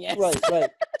same thing. Yes. Right.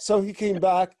 So he came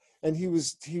back, and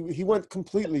he went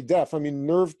completely deaf. I mean,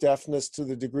 nerve deafness to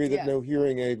the degree that no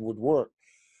hearing aid would work.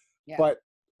 Yeah. But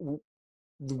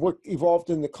what evolved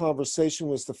in the conversation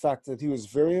was the fact that he was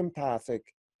very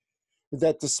empathic,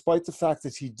 that despite the fact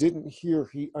that he didn't hear,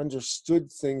 he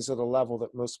understood things at a level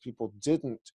that most people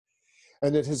didn't.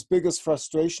 And that his biggest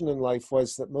frustration in life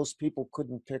was that most people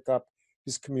couldn't pick up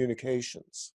his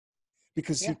communications,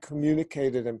 because he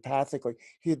communicated empathically.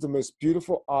 He had the most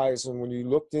beautiful eyes, and when you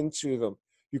looked into them,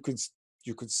 you could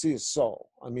see his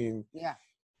soul. I mean,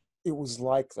 it was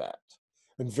like that.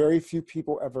 And very few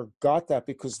people ever got that,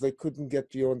 because they couldn't get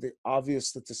beyond the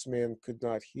obvious that this man could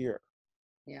not hear.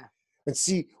 Yeah. And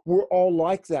see, we're all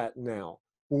like that now.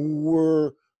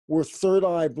 We're third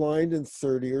eye blind and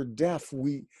third ear deaf.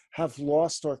 We have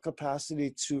lost our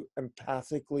capacity to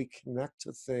empathically connect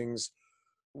to things,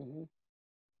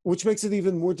 which makes it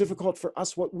even more difficult for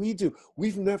us what we do.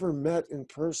 We've never met in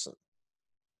person.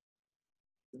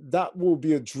 That will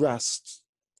be addressed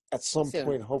at some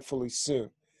point, hopefully soon.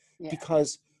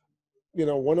 Because,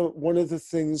 one of the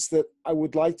things that I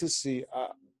would like to see,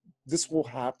 this will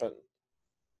happen,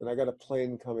 and I got a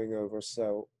plane coming over,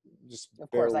 so just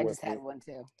bear with me. Of course, I just had one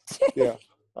too.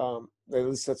 At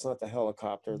least that's not the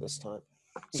helicopter this time.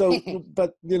 So,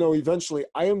 but eventually,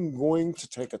 I am going to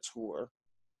take a tour.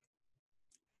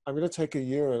 I'm going to take a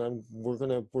year, and we're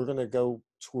gonna go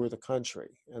tour the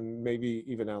country, and maybe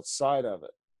even outside of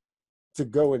it, to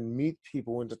go and meet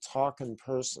people and to talk in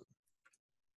person.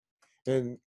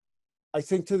 And I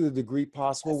think to the degree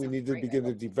possible, we need to begin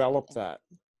to develop that.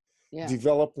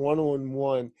 Develop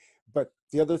one-on-one. But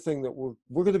the other thing that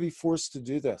we're going to be forced to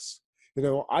do this.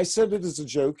 I said it as a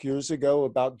joke years ago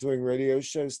about doing radio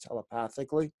shows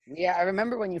telepathically. Yeah, I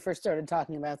remember when you first started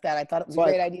talking about that. I thought it was a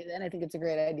great idea then. I think it's a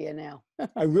great idea now.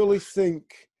 I really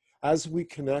think as we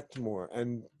connect more,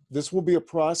 and this will be a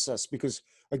process, because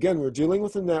again, we're dealing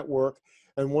with a network.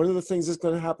 And one of the things that's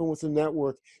going to happen with the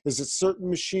network is that certain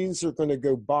machines are going to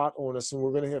go bot on us, and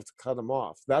we're going to have to cut them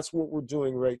off. That's what we're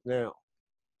doing right now.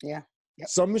 Yeah. Yep.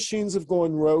 Some machines have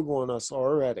gone rogue on us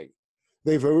already.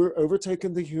 They've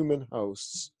overtaken the human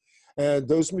hosts, and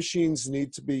those machines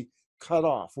need to be cut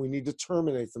off. We need to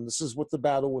terminate them. This is what the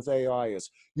battle with AI is.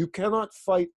 You cannot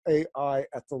fight AI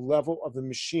at the level of the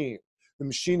machine. The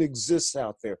machine exists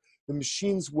out there. The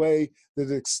machine's way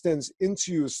that it extends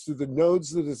into you is through the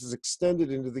nodes that it is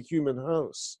extended into the human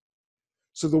host.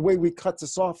 So the way we cut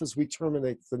this off is we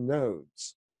terminate the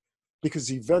nodes,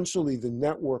 because eventually the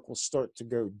network will start to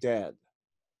go dead.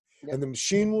 Yep. And the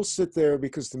machine will sit there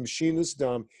because the machine is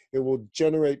dumb. It will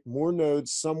generate more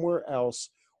nodes somewhere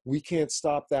else. We can't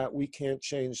stop that. We can't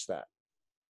change that.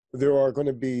 There are going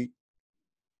to be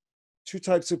two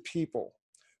types of people.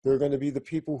 There are going to be the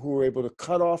people who are able to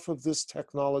cut off of this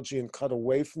technology and cut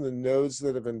away from the nodes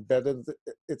that have embedded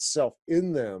itself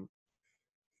in them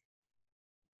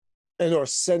and are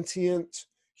sentient,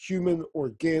 human,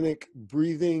 organic,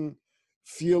 breathing,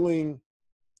 feeling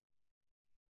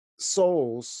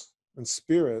souls and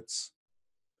spirits.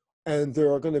 And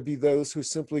there are going to be those who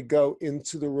simply go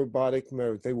into the robotic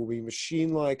mode. They will be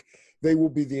machine-like. They will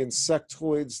be the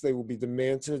insectoids. They will be the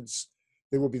mantids.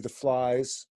 They will be the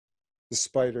flies, the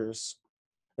spiders.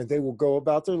 And they will go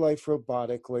about their life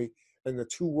robotically, and the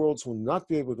two worlds will not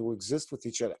be able to exist with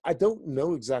each other. I don't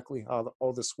know exactly how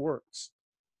all this works.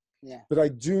 Yeah. But I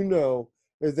do know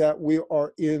that we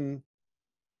are in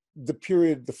the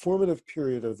period, the formative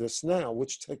period of this now,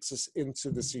 which takes us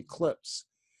into this eclipse.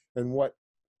 And what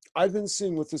I've been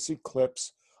seeing with this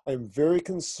eclipse, I'm very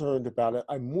concerned about it.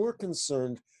 I'm more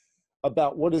concerned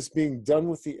about what is being done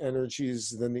with the energies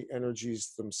than the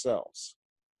energies themselves.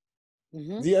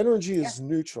 Mm-hmm. The energy is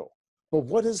neutral, but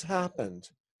what has happened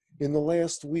in the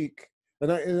last week?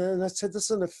 And I said this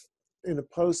in a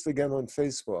post again on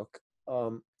Facebook.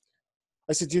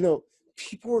 I said,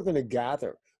 people are going to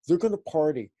gather. They're going to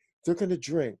party. They're going to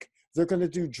drink. They're going to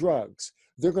do drugs.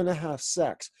 They're going to have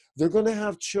sex. They're going to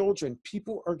have children.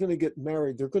 People are going to get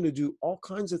married. They're going to do all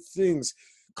kinds of things,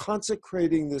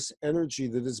 consecrating this energy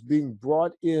that is being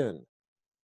brought in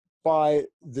by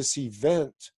this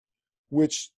event,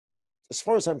 which, as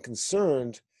far as I'm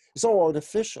concerned, is all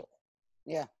artificial.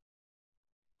 Yeah.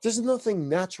 There's nothing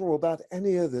natural about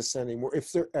any of this anymore,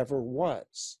 if there ever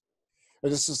was.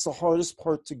 And this is the hardest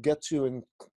part to get to in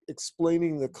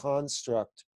explaining the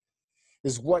construct,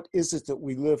 is what is it that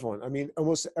we live on? I mean,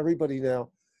 almost everybody now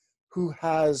who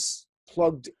has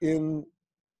plugged in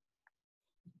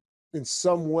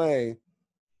some way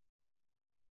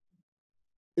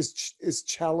is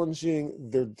challenging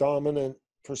their dominant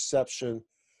perception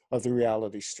of the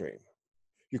reality stream.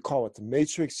 You call it the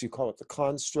matrix, you call it the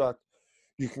construct,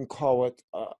 you can call it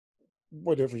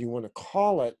whatever you want to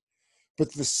call it,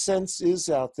 but the sense is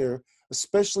out there,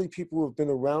 especially people who have been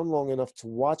around long enough to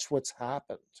watch what's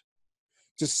happened,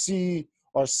 to see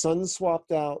our sun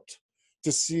swapped out,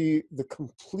 to see the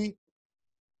complete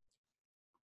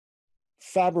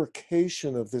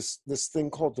fabrication of this thing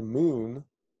called the moon,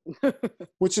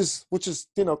 which is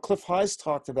Cliff High's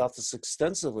talked about this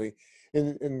extensively,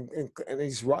 and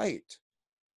he's right.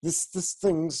 This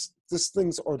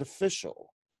thing's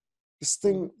artificial. This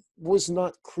thing was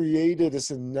not created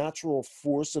as a natural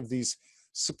force of these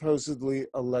supposedly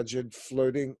alleged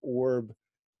floating orb,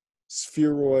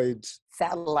 spheroid,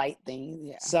 satellite things.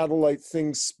 Yeah. Satellite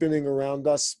things spinning around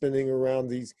us, spinning around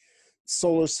the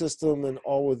solar system, and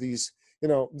all of these.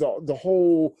 The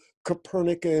whole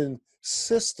Copernican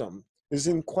system is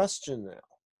in question now.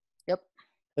 Yep.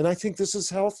 And I think this is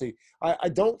healthy. I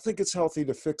don't think it's healthy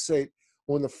to fixate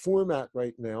on the format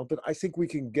right now, but I think we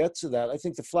can get to that. I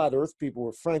think the flat earth people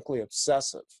are frankly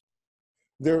obsessive.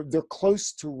 They're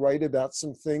close to right about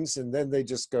some things, and then they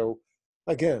just go,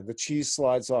 again, the cheese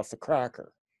slides off the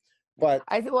cracker. But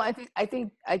I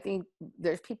think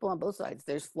there's people on both sides.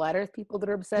 There's flat earth people that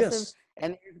are obsessive, yes,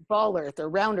 and there's ball earth or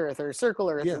round earth or circle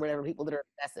earth yeah, or whatever, people that are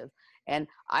obsessive. And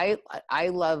I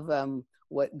love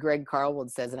what Greg Carlwood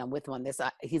says, and I'm with him on this.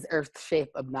 He's earth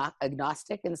shape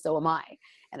agnostic, and so am I.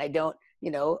 And I don't,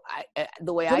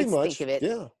 the way pretty I much, think of it,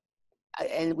 yeah.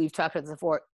 and we've talked about this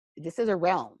before, this is a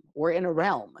realm. We're in a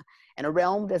realm, and a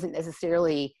realm doesn't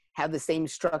necessarily have the same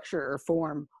structure or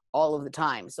form all of the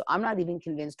time. So I'm not even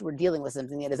convinced we're dealing with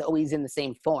something that is always in the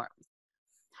same form.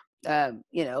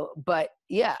 But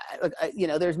yeah,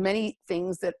 there's many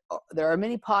things there are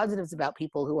many positives about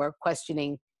people who are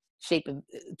questioning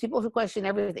people who question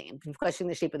everything and question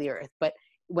the shape of the earth. But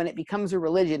when it becomes a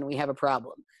religion, we have a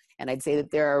problem. And I'd say that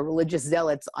there are religious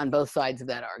zealots on both sides of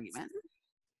that argument.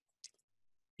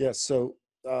 Yeah. So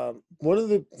one of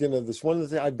the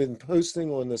things I've been posting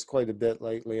on this quite a bit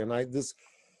lately, and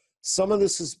some of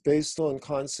this is based on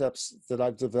concepts that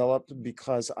I've developed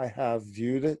because I have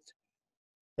viewed it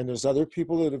And there's other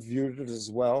people that have viewed it as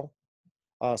well.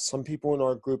 Some people in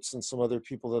our groups and some other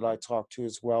people that I talk to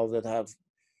as well that have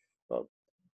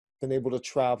been able to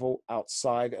travel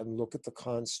outside and look at the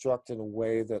construct in a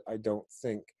way that I don't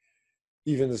think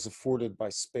even is afforded by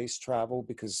space travel,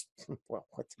 because, well,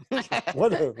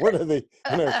 what are they,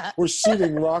 we're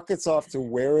shooting rockets off to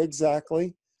where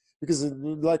exactly? Because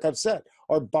like I've said,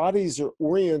 our bodies are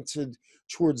oriented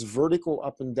towards vertical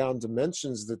up and down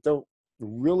dimensions that don't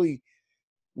really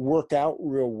work out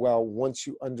real well once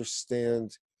you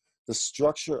understand the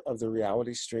structure of the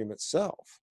reality stream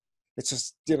itself. It's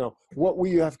just, what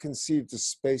we have conceived as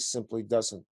space simply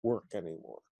doesn't work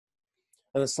anymore.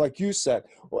 And it's like you said,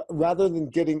 rather than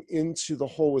getting into the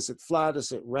whole, is it flat,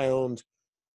 is it round,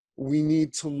 we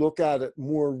need to look at it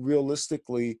more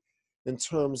realistically in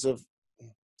terms of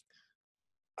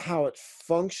how it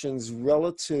functions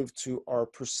relative to our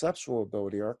perceptual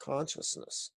ability, our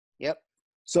consciousness. Yep.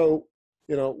 So,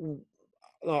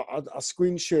 I'll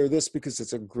screen share this because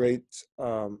it's a great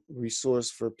resource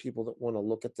for people that want to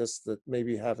look at this that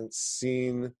maybe haven't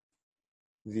seen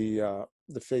the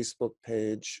Facebook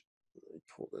page. Let me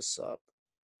pull this up,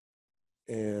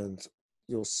 and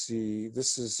you'll see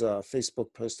this is a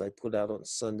Facebook post I put out on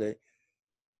Sunday,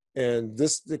 and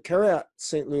the Carrie at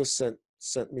St. Louis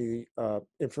sent me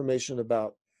information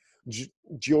about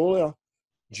Giuliana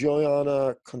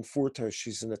Conforto.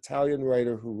 She's an Italian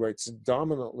writer who writes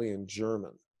dominantly in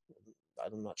German.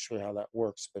 I'm not sure how that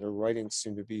works, but her writings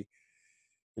seem to be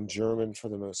in German for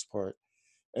the most part.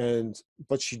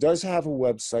 But she does have a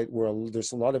website where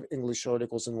there's a lot of English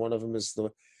articles, and one of them is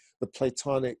the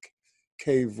Platonic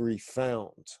Cave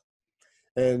Refound.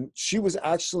 And she was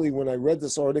actually, when I read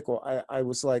this article, I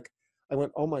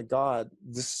went, oh my God,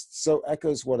 this so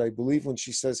echoes what I believe when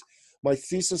she says, my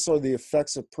thesis are the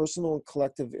effects of personal and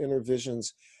collective inner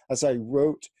visions as I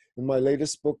wrote in my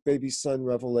latest book, Baby Sun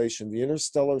Revelation. The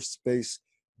interstellar space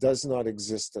does not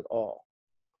exist at all.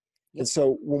 Yep. And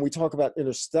so when we talk about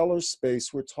interstellar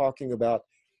space, we're talking about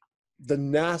the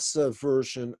NASA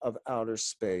version of outer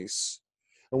space.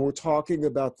 And we're talking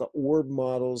about the orb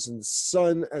models and the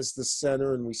sun as the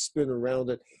center, and we spin around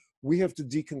it. We have to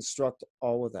deconstruct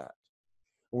all of that.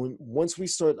 Once we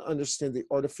start to understand the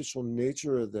artificial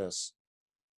nature of this,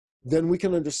 then we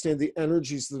can understand the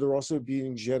energies that are also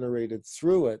being generated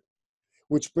through it,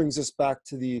 which brings us back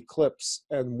to the eclipse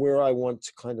and where I want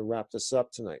to kind of wrap this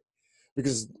up tonight.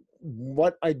 Because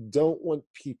what I don't want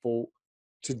people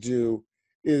to do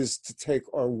is to take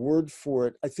our word for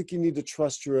it. I think you need to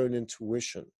trust your own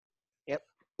intuition. Yep.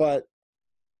 But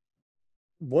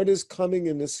what is coming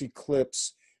in this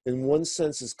eclipse, in one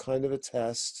sense, is kind of a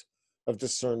test of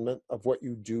discernment of what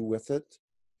you do with it.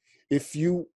 If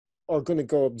you are going to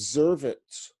go observe it,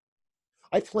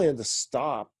 I plan to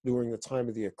stop during the time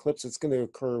of the eclipse. It's going to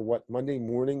occur, Monday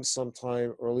morning,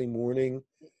 sometime early morning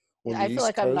on the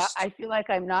East Coast. I feel like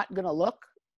I'm not going to look.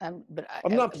 But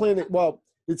I'm not planning. Well,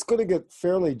 it's going to get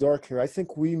fairly dark here. I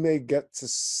think we may get to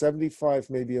 75,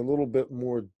 maybe a little bit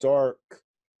more dark,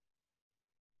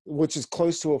 which is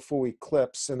close to a full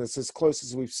eclipse. And it's as close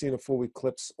as we've seen a full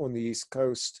eclipse on the East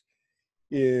Coast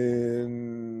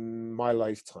in my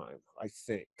lifetime, I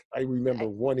think. I remember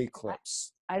one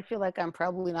eclipse. I feel like I'm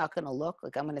probably not going to look.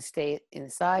 Like I'm going to stay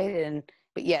inside,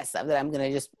 but yes, that I'm going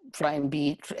to just try and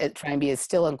be as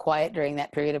still and quiet during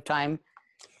that period of time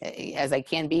as I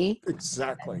can be.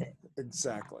 Exactly.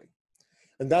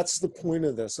 And that's the point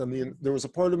of this. I mean, there was a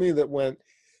part of me that went,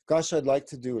 gosh, I'd like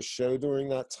to do a show during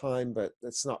that time, but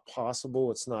it's not possible.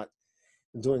 It's not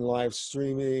doing live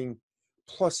streaming.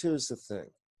 Plus, here's the thing.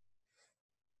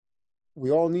 We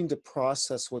all need to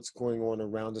process what's going on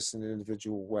around us in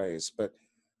individual ways, but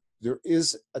there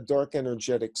is a dark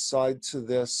energetic side to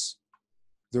this.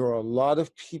 There are a lot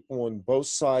of people on both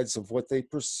sides of what they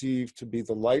perceive to be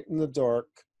the light and the dark,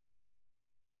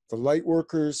 the light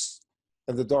workers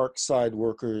and the dark side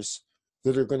workers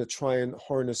that are going to try and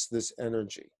harness this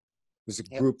energy. There's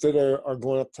a group that are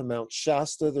going up to Mount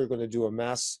Shasta. They're going to do a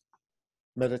mass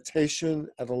meditation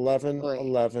at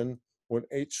 11:11 on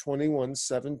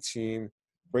 8/21/17.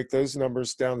 Break those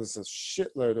numbers down. There's a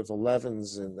shitload of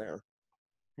 11s in there.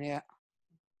 Yeah.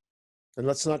 And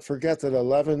let's not forget that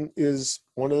 11 is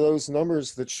one of those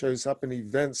numbers that shows up in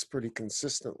events pretty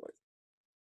consistently.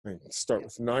 Right. Start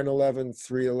with 9/11,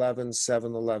 3/11,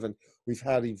 7/11. We've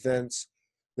had events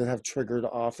that have triggered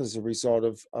off as a result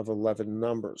of 11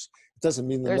 numbers. It doesn't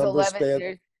mean the number's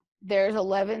bad. There's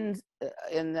 11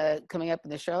 coming up in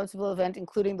the Charlottesville event,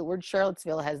 including the word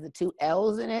Charlottesville has the 2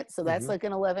 L's in it. So that's like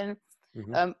an 11.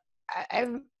 I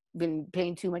haven't been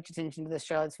paying too much attention to the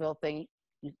Charlottesville thing.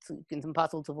 It's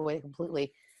impossible to avoid it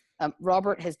completely.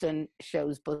 Robert has done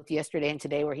shows both yesterday and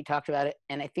today where he talked about it,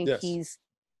 and I think Yes. he's.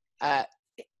 I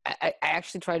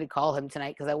actually tried to call him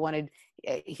tonight because I wanted.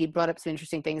 He brought up some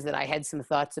interesting things that I had some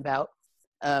thoughts about.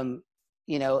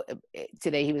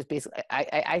 Today he was basically.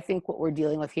 I think what we're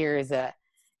dealing with here is a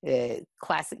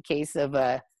classic case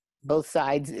of both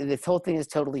sides. This whole thing is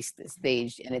totally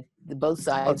staged, and both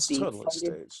sides being totally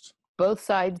staged. Both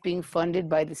sides being funded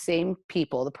by the same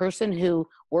people. The person who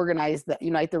organized the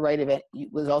Unite the Right event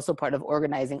was also part of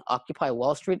organizing Occupy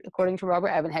Wall Street, according to Robert.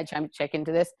 I haven't had time to check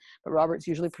into this, but Robert's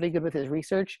usually pretty good with his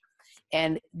research.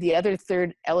 And the other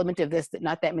third element of this that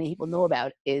not that many people know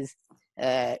about is,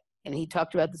 and he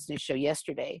talked about this in his show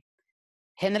yesterday,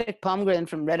 Henrik Palmgren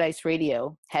from Red Ice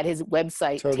Radio had his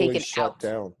website taken out.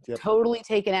 Down. Yep. Totally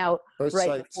taken out Both right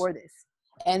sites. before this.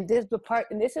 And this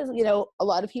is, a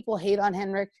lot of people hate on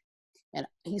Henrik. And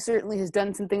he certainly has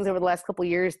done some things over the last couple of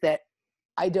years that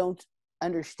I don't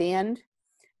understand,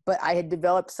 but I had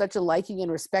developed such a liking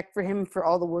and respect for him for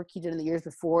all the work he did in the years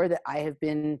before that I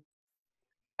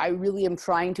really am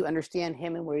trying to understand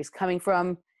him and where he's coming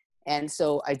from. And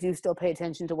so I do still pay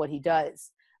attention to what he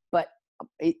does. But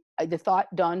the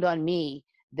thought dawned on me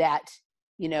that,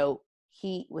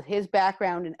 he, with his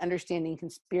background in understanding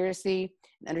conspiracy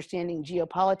and understanding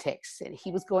geopolitics, and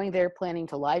he was going there planning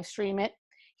to live stream it,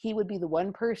 he would be the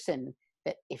one person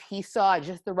that if he saw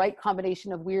just the right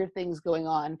combination of weird things going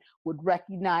on would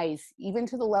recognize, even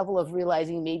to the level of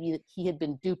realizing maybe that he had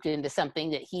been duped into something,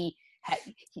 that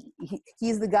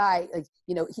he's the guy,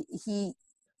 he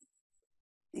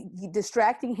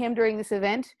distracting him during this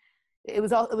event. It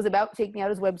was about taking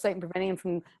out his website and preventing him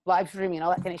from live streaming and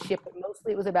all that kind of shit, but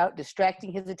mostly it was about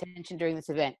distracting his attention during this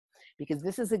event, because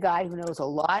this is a guy who knows a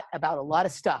lot about a lot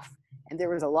of stuff. And there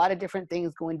was a lot of different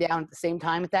things going down at the same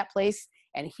time at that place.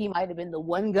 And he might have been the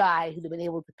one guy who'd have been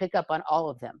able to pick up on all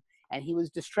of them. And he was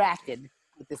distracted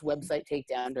with this website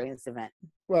takedown during this event.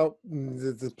 Well,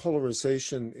 the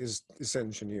polarization is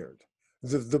engineered.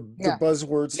 The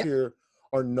buzzwords here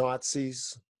are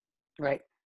Nazis. Right.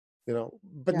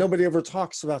 But nobody ever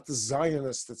talks about the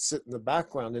Zionists that sit in the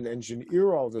background and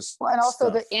engineer all this. Well, and also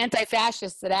stuff. the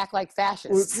anti-fascists that act like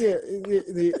fascists. Well,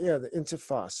 the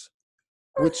Intifas.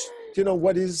 Which,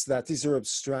 what is that? These are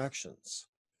abstractions.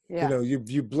 Yeah.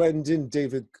 You blend in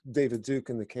David Duke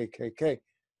and the KKK.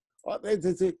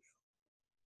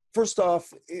 First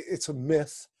off, it's a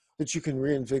myth that you can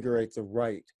reinvigorate the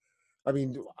right. I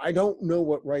mean, I don't know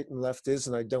what right and left is,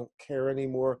 and I don't care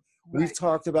anymore. Right. We've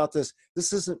talked about this.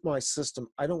 This isn't my system.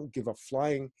 I don't give a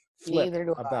flying flip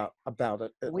about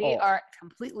it at we all. Are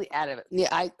completely out of it. Yeah,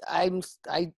 I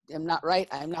am not right.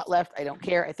 I'm not left. I don't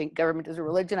care. I think government is a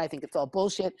religion. I think it's all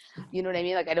bullshit. You know what I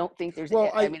mean? Like, I don't think there's.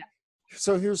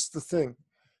 So here's the thing.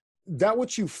 That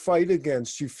what you fight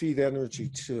against, you feed energy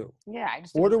to. Yeah.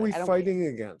 What are we fighting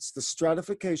against? The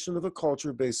stratification of a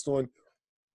culture based on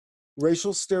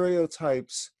racial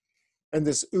stereotypes and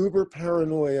this uber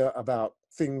paranoia about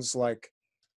things like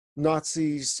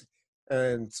Nazis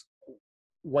and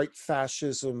white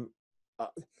fascism,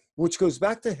 which goes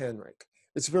back to Henrik.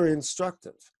 It's very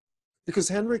instructive because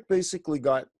Henrik basically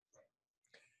got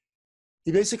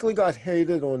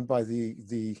hated on by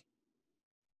the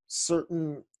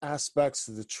certain aspects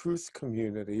of the truth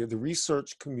community, or the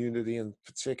research community in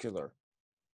particular,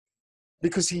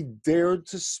 because he dared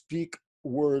to speak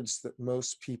words that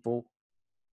most people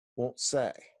won't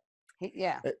say.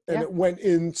 It went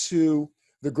into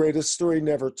The Greatest Story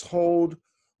Never Told,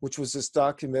 which was this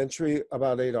documentary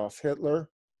about Adolf Hitler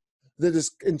that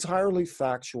is entirely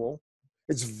factual.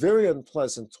 It's very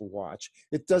unpleasant to watch.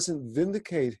 It doesn't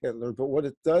vindicate Hitler, but what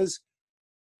it does,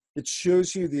 it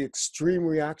shows you the extreme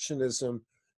reactionism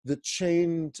that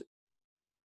chained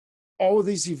all of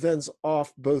these events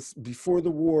off, both before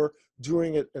the war,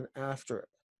 during it, and after it.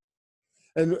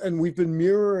 And we've been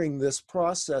mirroring this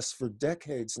process for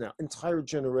decades now, entire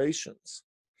generations,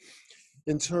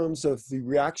 in terms of the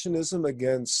reactionism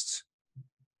against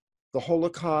the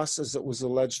Holocaust as it was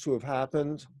alleged to have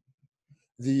happened,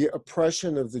 the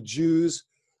oppression of the Jews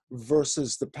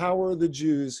versus the power of the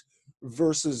Jews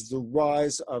versus the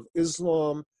rise of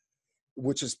Islam,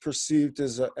 which is perceived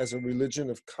as a religion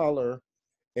of color,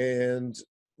 and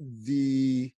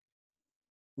the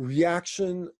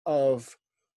reaction of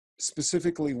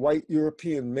specifically white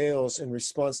European males in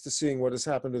response to seeing what has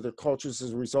happened to their cultures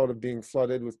as a result of being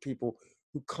flooded with people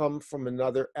who come from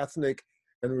another ethnic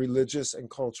and religious and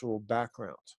cultural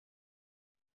background.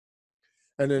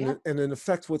 And in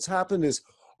effect, what's happened is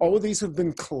all of these have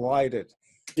been collided.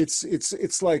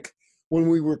 It's like when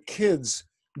we were kids,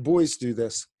 boys do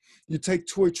this. You take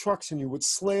toy trucks and you would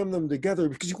slam them together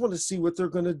because you want to see what they're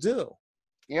going to do.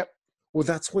 Yep. Well,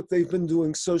 that's what they've been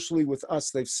doing socially with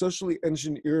us. They've socially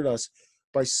engineered us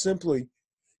by simply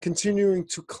continuing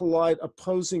to collide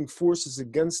opposing forces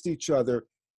against each other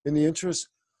in the interest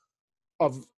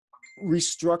of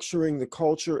restructuring the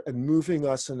culture and moving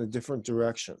us in a different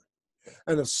direction,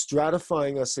 and of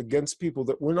stratifying us against people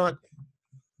that we're not.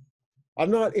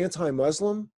 I'm not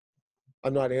anti-Muslim.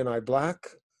 I'm not anti-Black.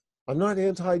 I'm not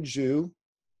anti-Jew.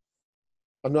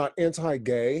 I'm not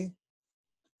anti-gay.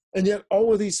 And yet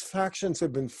all of these factions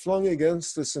have been flung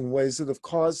against us in ways that have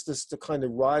caused us to kind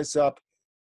of rise up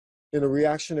in a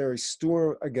reactionary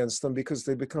storm against them because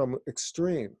they become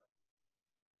extreme.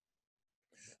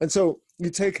 And so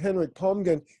you take Henrik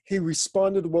Palmgren, he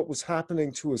responded to what was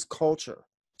happening to his culture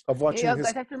of watching Yeah, his...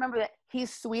 I have to remember that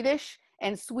he's Swedish,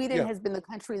 and Sweden Yeah. has been the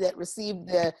country that received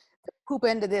the poop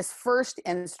end of this first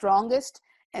and strongest.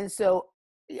 And so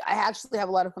I actually have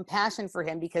a lot of compassion for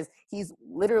him because he's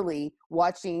literally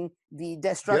watching the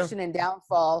destruction and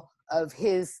downfall of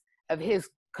his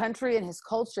country and his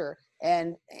culture.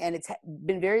 And it's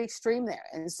been very extreme there.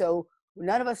 And so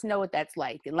none of us know what that's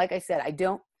like. And like I said, I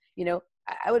don't,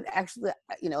 I would actually,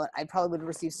 I probably would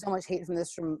receive so much hate from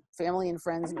this from family and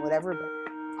friends and whatever,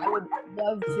 but I would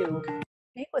love to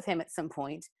speak with him at some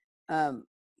point,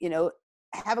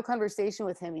 have a conversation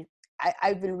with him.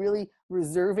 I've been really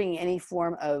reserving any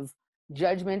form of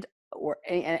judgment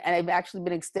and I've actually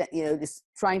been just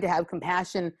trying to have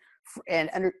compassion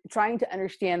and trying to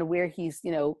understand where he's,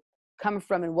 come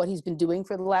from and what he's been doing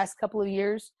for the last couple of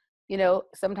years.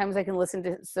 Sometimes I can listen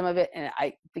to some of it and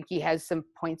I think he has some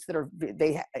points that are,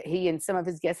 he and some of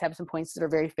his guests have some points that are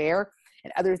very fair,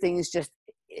 and other things just,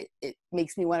 it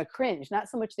makes me want to cringe. Not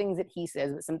so much things that he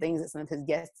says, but some things that some of his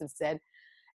guests have said.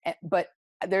 But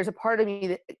there's a part of me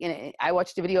that, I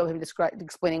watched a video of him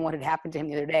explaining what had happened to him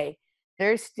the other day.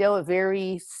 There's still a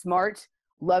very smart,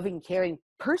 loving, caring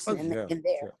person in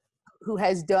there who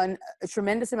has done a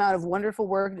tremendous amount of wonderful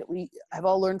work that we have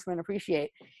all learned from and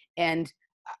appreciate. And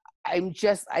I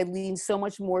lean so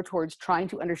much more towards trying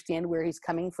to understand where he's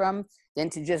coming from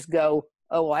than to just go,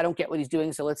 oh, well, I don't get what he's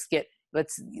doing, so let's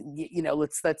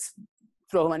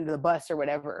throw him under the bus or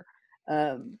whatever.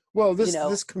 Well,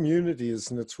 this community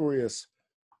is notorious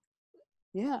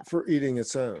for eating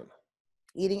its own.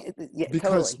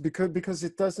 Because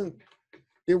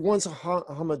it wants a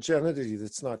homogeneity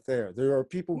that's not there. There are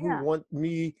people who want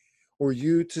me or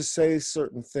you to say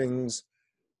certain things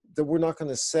that we're not going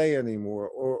to say anymore,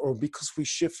 or because we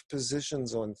shift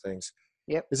positions on things.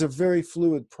 Yep. It's a very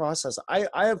fluid process. I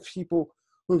have people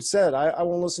who've said, I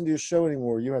won't listen to your show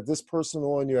anymore. You had this person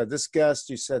on, you had this guest,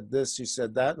 you said this, you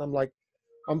said that. And I'm like,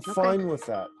 I'm fine with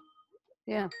that.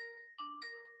 Yeah.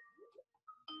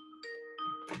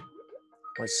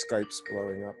 My Skype's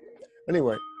blowing up.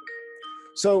 Anyway,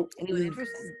 so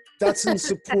that's in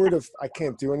support of, I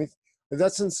can't do anything.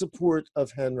 That's in support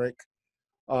of Henrik.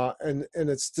 And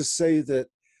it's to say that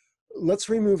let's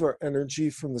remove our energy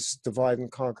from this divide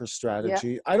and conquer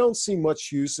strategy. I don't see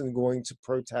much use in going to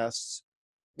protests.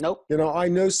 Nope. I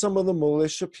know some of the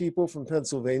militia people from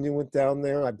Pennsylvania went down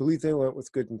there. I believe they went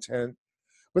with good intent.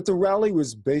 But the rally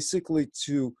was basically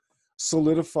to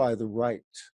solidify the right.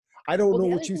 I don't know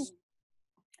what you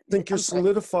think you're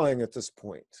solidifying at this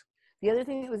point. The other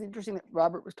thing that was interesting that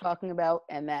Robert was talking about,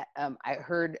 and that I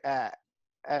heard,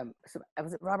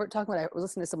 was it Robert talking about? I was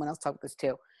listening to someone else talk about this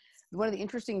too. One of the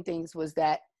interesting things was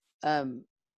that if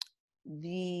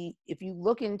you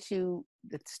look into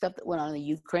the stuff that went on in the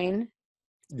Ukraine,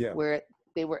 where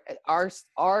they were our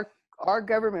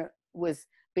government was,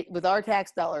 with our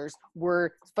tax dollars,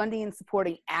 were funding and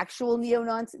supporting actual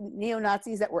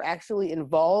neo-Nazis that were actually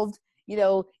involved,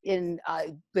 in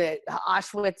the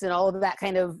Auschwitz and all of that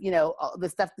kind of, the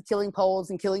stuff, the killing Poles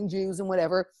and killing Jews and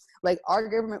whatever. Like, our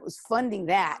government was funding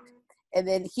that. And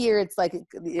then here it's like,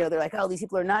 they're like, oh, these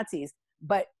people are Nazis.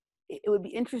 But it would be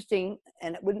interesting,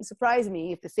 and it wouldn't surprise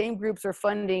me if the same groups are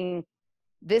funding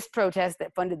this protest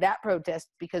that funded that protest,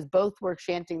 because both were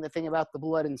chanting the thing about the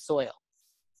blood and soil.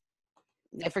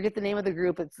 I forget the name of the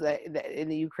group. It's in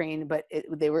the Ukraine, but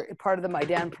they were part of the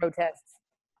Maidan protests.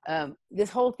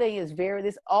 This whole thing is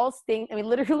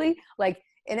literally, like,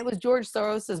 and it was George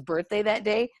Soros's birthday that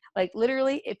day. Like,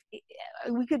 literally, if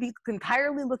we could be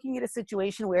entirely looking at a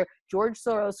situation where George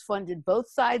Soros funded both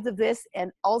sides of this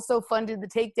and also funded the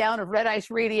takedown of Red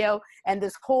Ice Radio, and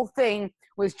this whole thing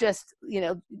was just,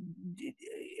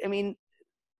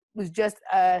 was just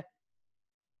like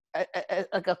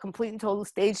a complete and total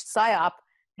staged psyop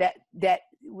that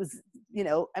was,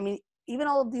 even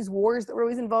all of these wars that we're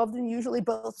always involved in, usually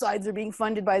both sides are being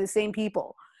funded by the same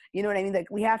people. You know what I mean? Like,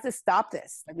 we have to stop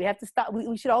this. Like, we have to stop.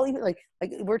 We should all even like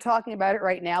we're talking about it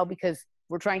right now because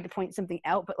we're trying to point something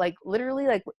out, but like literally,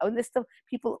 like on this stuff,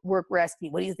 people were asking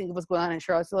me, what do you think of what's going on in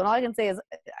Charlottesville? And all I can say is,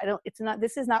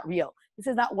 this is not real. This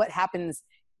is not what happens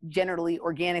generally,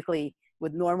 organically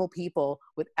with normal people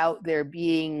without there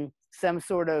being some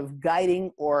sort of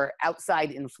guiding or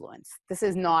outside influence. This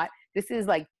is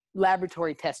like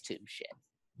laboratory test tube shit.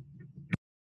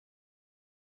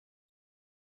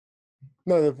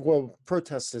 No, well,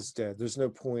 protest is dead. There's no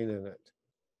point in it.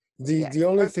 The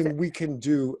only thing we can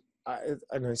do,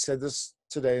 and I said this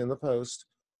today in the post,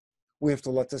 we have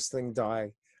to let this thing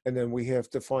die. And then we have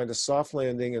to find a soft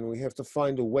landing, and we have to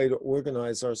find a way to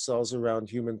organize ourselves around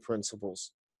human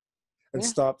principles and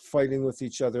stop fighting with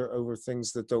each other over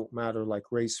things that don't matter,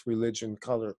 like race, religion,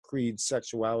 color, creed,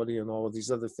 sexuality, and all of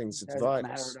these other things that divide us.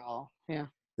 It doesn't matter at all. Yeah.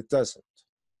 It doesn't.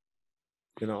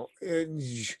 You know,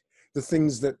 the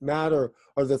things that matter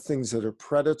are the things that are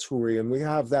predatory, and we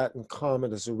have that in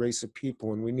common as a race of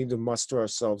people, and we need to muster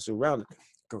ourselves around it. It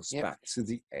goes back to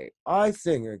the AI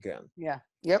thing again. Yeah.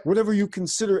 Yep. Whatever you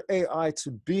consider AI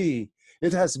to be,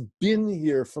 it has been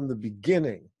here from the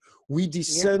beginning. We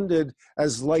descended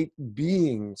as light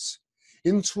beings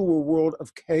into a world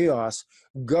of chaos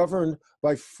governed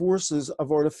by forces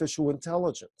of artificial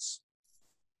intelligence.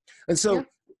 And so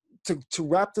to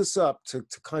wrap this up, to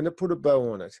kind of put a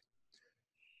bow on it,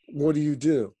 what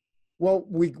do? Well,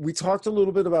 we talked a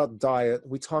little bit about diet.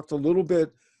 We talked a little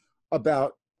bit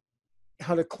about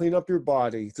how to clean up your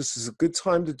body. This is a good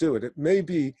time to do it. It may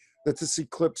be that this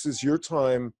eclipse is your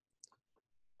time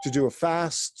to do a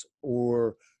fast,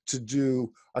 or to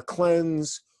do a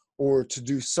cleanse, or to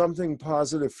do something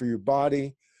positive for your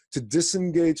body, to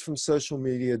disengage from social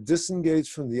media, disengage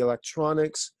from the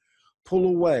electronics, pull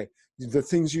away. The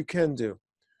things you can do.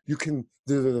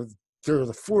 There are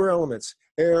the four elements: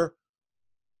 air,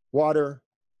 water,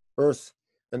 earth,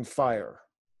 and fire.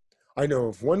 I know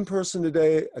of one person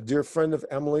today, a dear friend of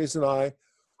Emily's and I,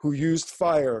 who used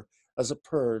fire as a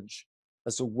purge,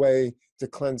 as a way to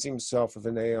cleanse himself of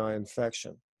an AI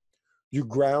infection. You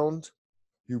ground,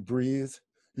 you breathe,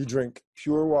 you drink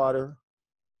pure water,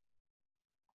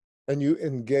 and you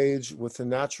engage with the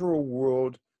natural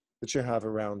world that you have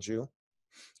around you.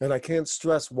 And I can't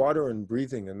stress water and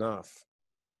breathing enough.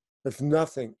 If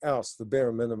nothing else, the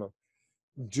bare minimum,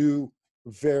 do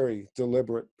very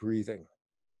deliberate breathing.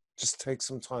 Just take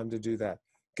some time to do that.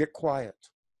 Get quiet.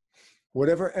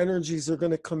 Whatever energies are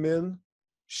going to come in,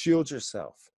 shield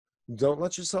yourself. Don't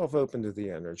let yourself open to the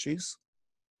energies.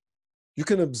 You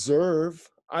can observe.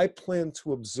 I plan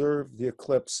to observe the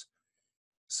eclipse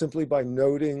simply by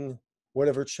noting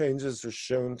whatever changes are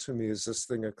shown to me as this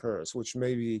thing occurs, which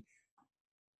may be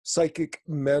psychic,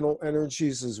 mental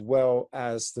energies, as well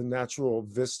as the natural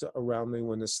vista around me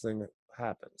when this thing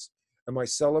happens. Am I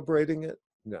celebrating it?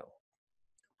 No.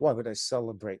 Why would I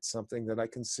celebrate something that I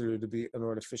consider to be an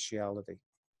artificiality?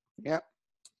 Yep.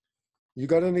 You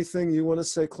got anything you want to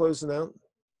say closing out?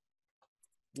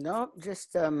 No,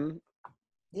 just guys,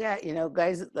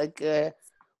 like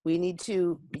we need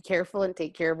to be careful and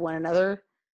take care of one another,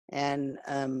 and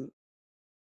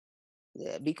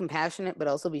be compassionate, but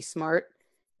also be smart.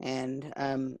 And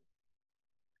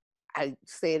I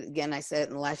say it again, I said it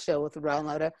in the last show with Raul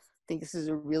Lauda, I think this is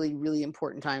a really, really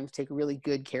important time to take really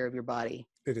good care of your body.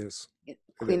 It is.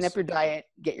 Clean up your diet,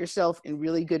 get yourself in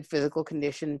really good physical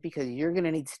condition, because you're going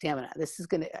to need stamina. This is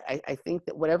going to, I think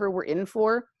that whatever we're in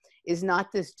for is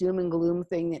not this doom and gloom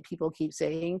thing that people keep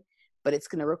saying, but it's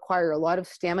going to require a lot of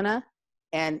stamina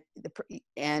and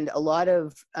a lot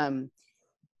of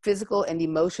physical and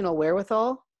emotional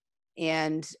wherewithal,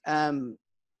 and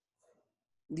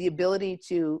the ability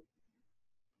to,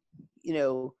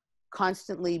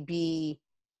 constantly be,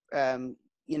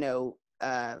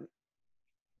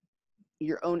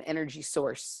 your own energy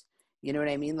source. You know what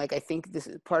I mean? Like, I think this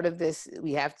is part of this.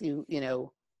 We have to,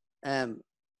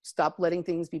 stop letting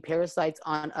things be parasites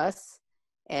on us.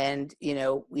 And,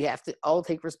 we have to all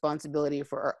take responsibility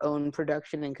for our own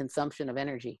production and consumption of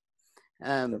energy.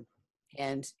 That's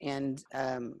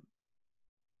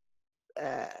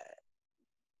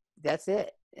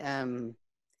it.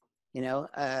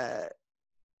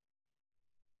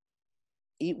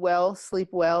 Eat well, sleep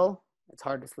well. It's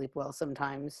hard to sleep well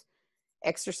sometimes.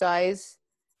 Exercise.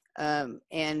 And,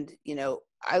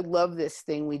 I love this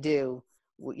thing we do,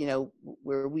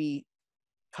 where we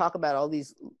talk about all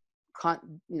these,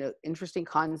 interesting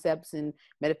concepts and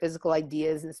metaphysical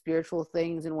ideas and spiritual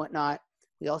things and whatnot.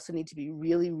 We also need to be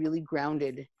really, really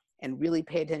grounded and really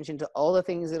pay attention to all the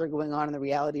things that are going on in the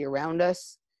reality around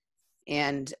us.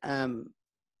 And,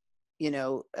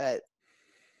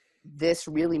 this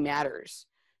really matters.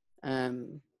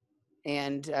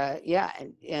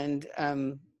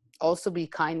 also be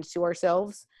kind to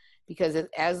ourselves, because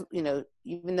as you know,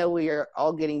 even though we are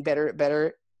all getting better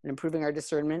and improving our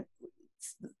discernment,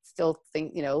 still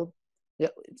think, you know,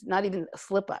 it's not even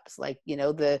slip ups, like, you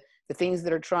know, the things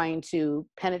that are trying to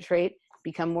penetrate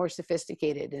become more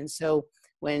sophisticated. And so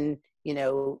when, you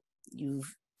know,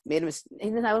 you've made a mistake,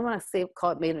 even I don't want to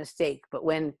call it made a mistake, but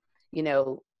when, you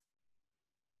know,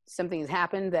 something has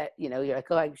happened that, you know, you're like,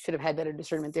 oh, I should have had better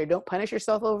discernment there. Don't punish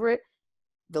yourself over it.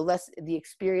 The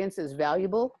experience is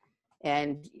valuable,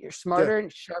 and you're smarter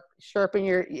and sharpen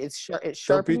your, it sharpens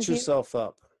you. Don't beat yourself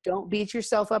up. Don't beat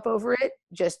yourself up over it.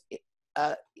 Just,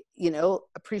 you know,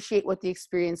 appreciate what the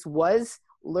experience was,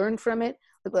 learn from it.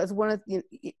 That's one of,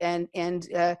 and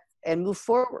move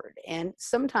forward. And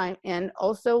sometimes, and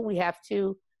also we have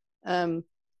to,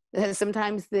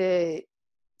 sometimes the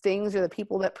things or the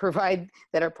people that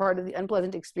are part of the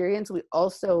unpleasant experience, we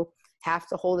also have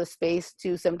to hold a space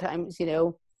to sometimes, you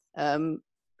know,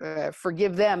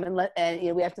 forgive them, and you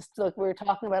know, we have to, like we were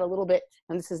talking about a little bit,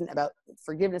 and this isn't about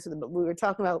forgiveness, but we were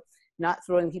talking about not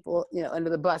throwing people, you know, under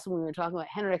the bus when we were talking about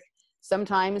Henrik.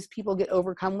 Sometimes people get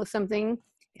overcome with something,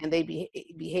 and they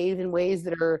behave in ways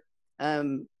that are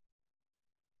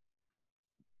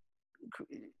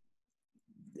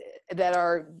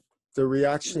the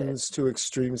reactions to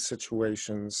extreme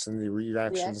situations, and the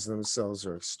reactions themselves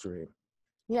are extreme.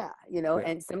 Yeah, you know,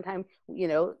 and sometimes, you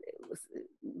know,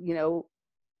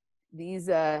 these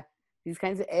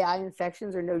kinds of AI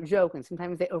infections are no joke, and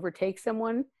sometimes they overtake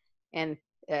someone, and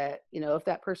you know, if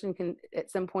that person can at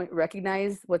some point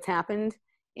recognize what's happened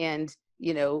and,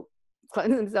 you know,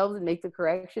 cleanse themselves and make the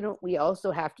correction, we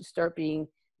also have to start being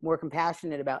more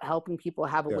compassionate about helping people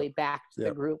have a way back to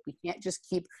the group. We can't just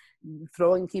keep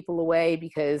throwing people away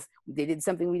because they did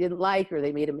something we didn't like, or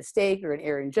they made a mistake, or an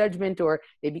error in judgment, or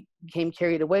they became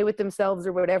carried away with themselves,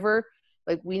 or whatever.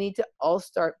 Like, we need to all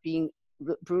start being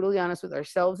brutally honest with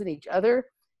ourselves and each other,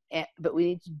 but we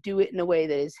need to do it in a way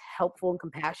that is helpful and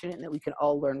compassionate, and that we can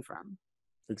all learn from.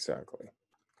 Exactly.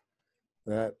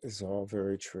 That is all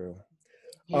very true.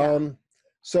 Yeah.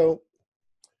 So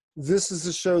this is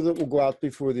the show that will go out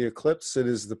before the eclipse. It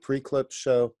is the Preclipse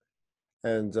show.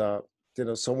 And, you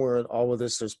know, somewhere in all of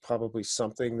this, there's probably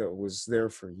something that was there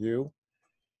for you.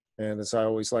 And as I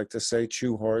always like to say,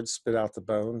 chew hard, spit out the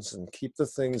bones, and keep the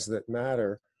things that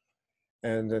matter.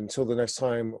 And until the next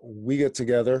time we get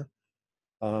together,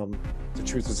 the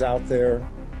truth is out there,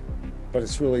 but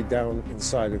it's really down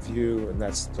inside of you. And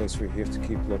that's the place where you have to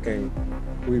keep looking.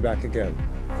 We'll be back again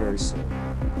very soon.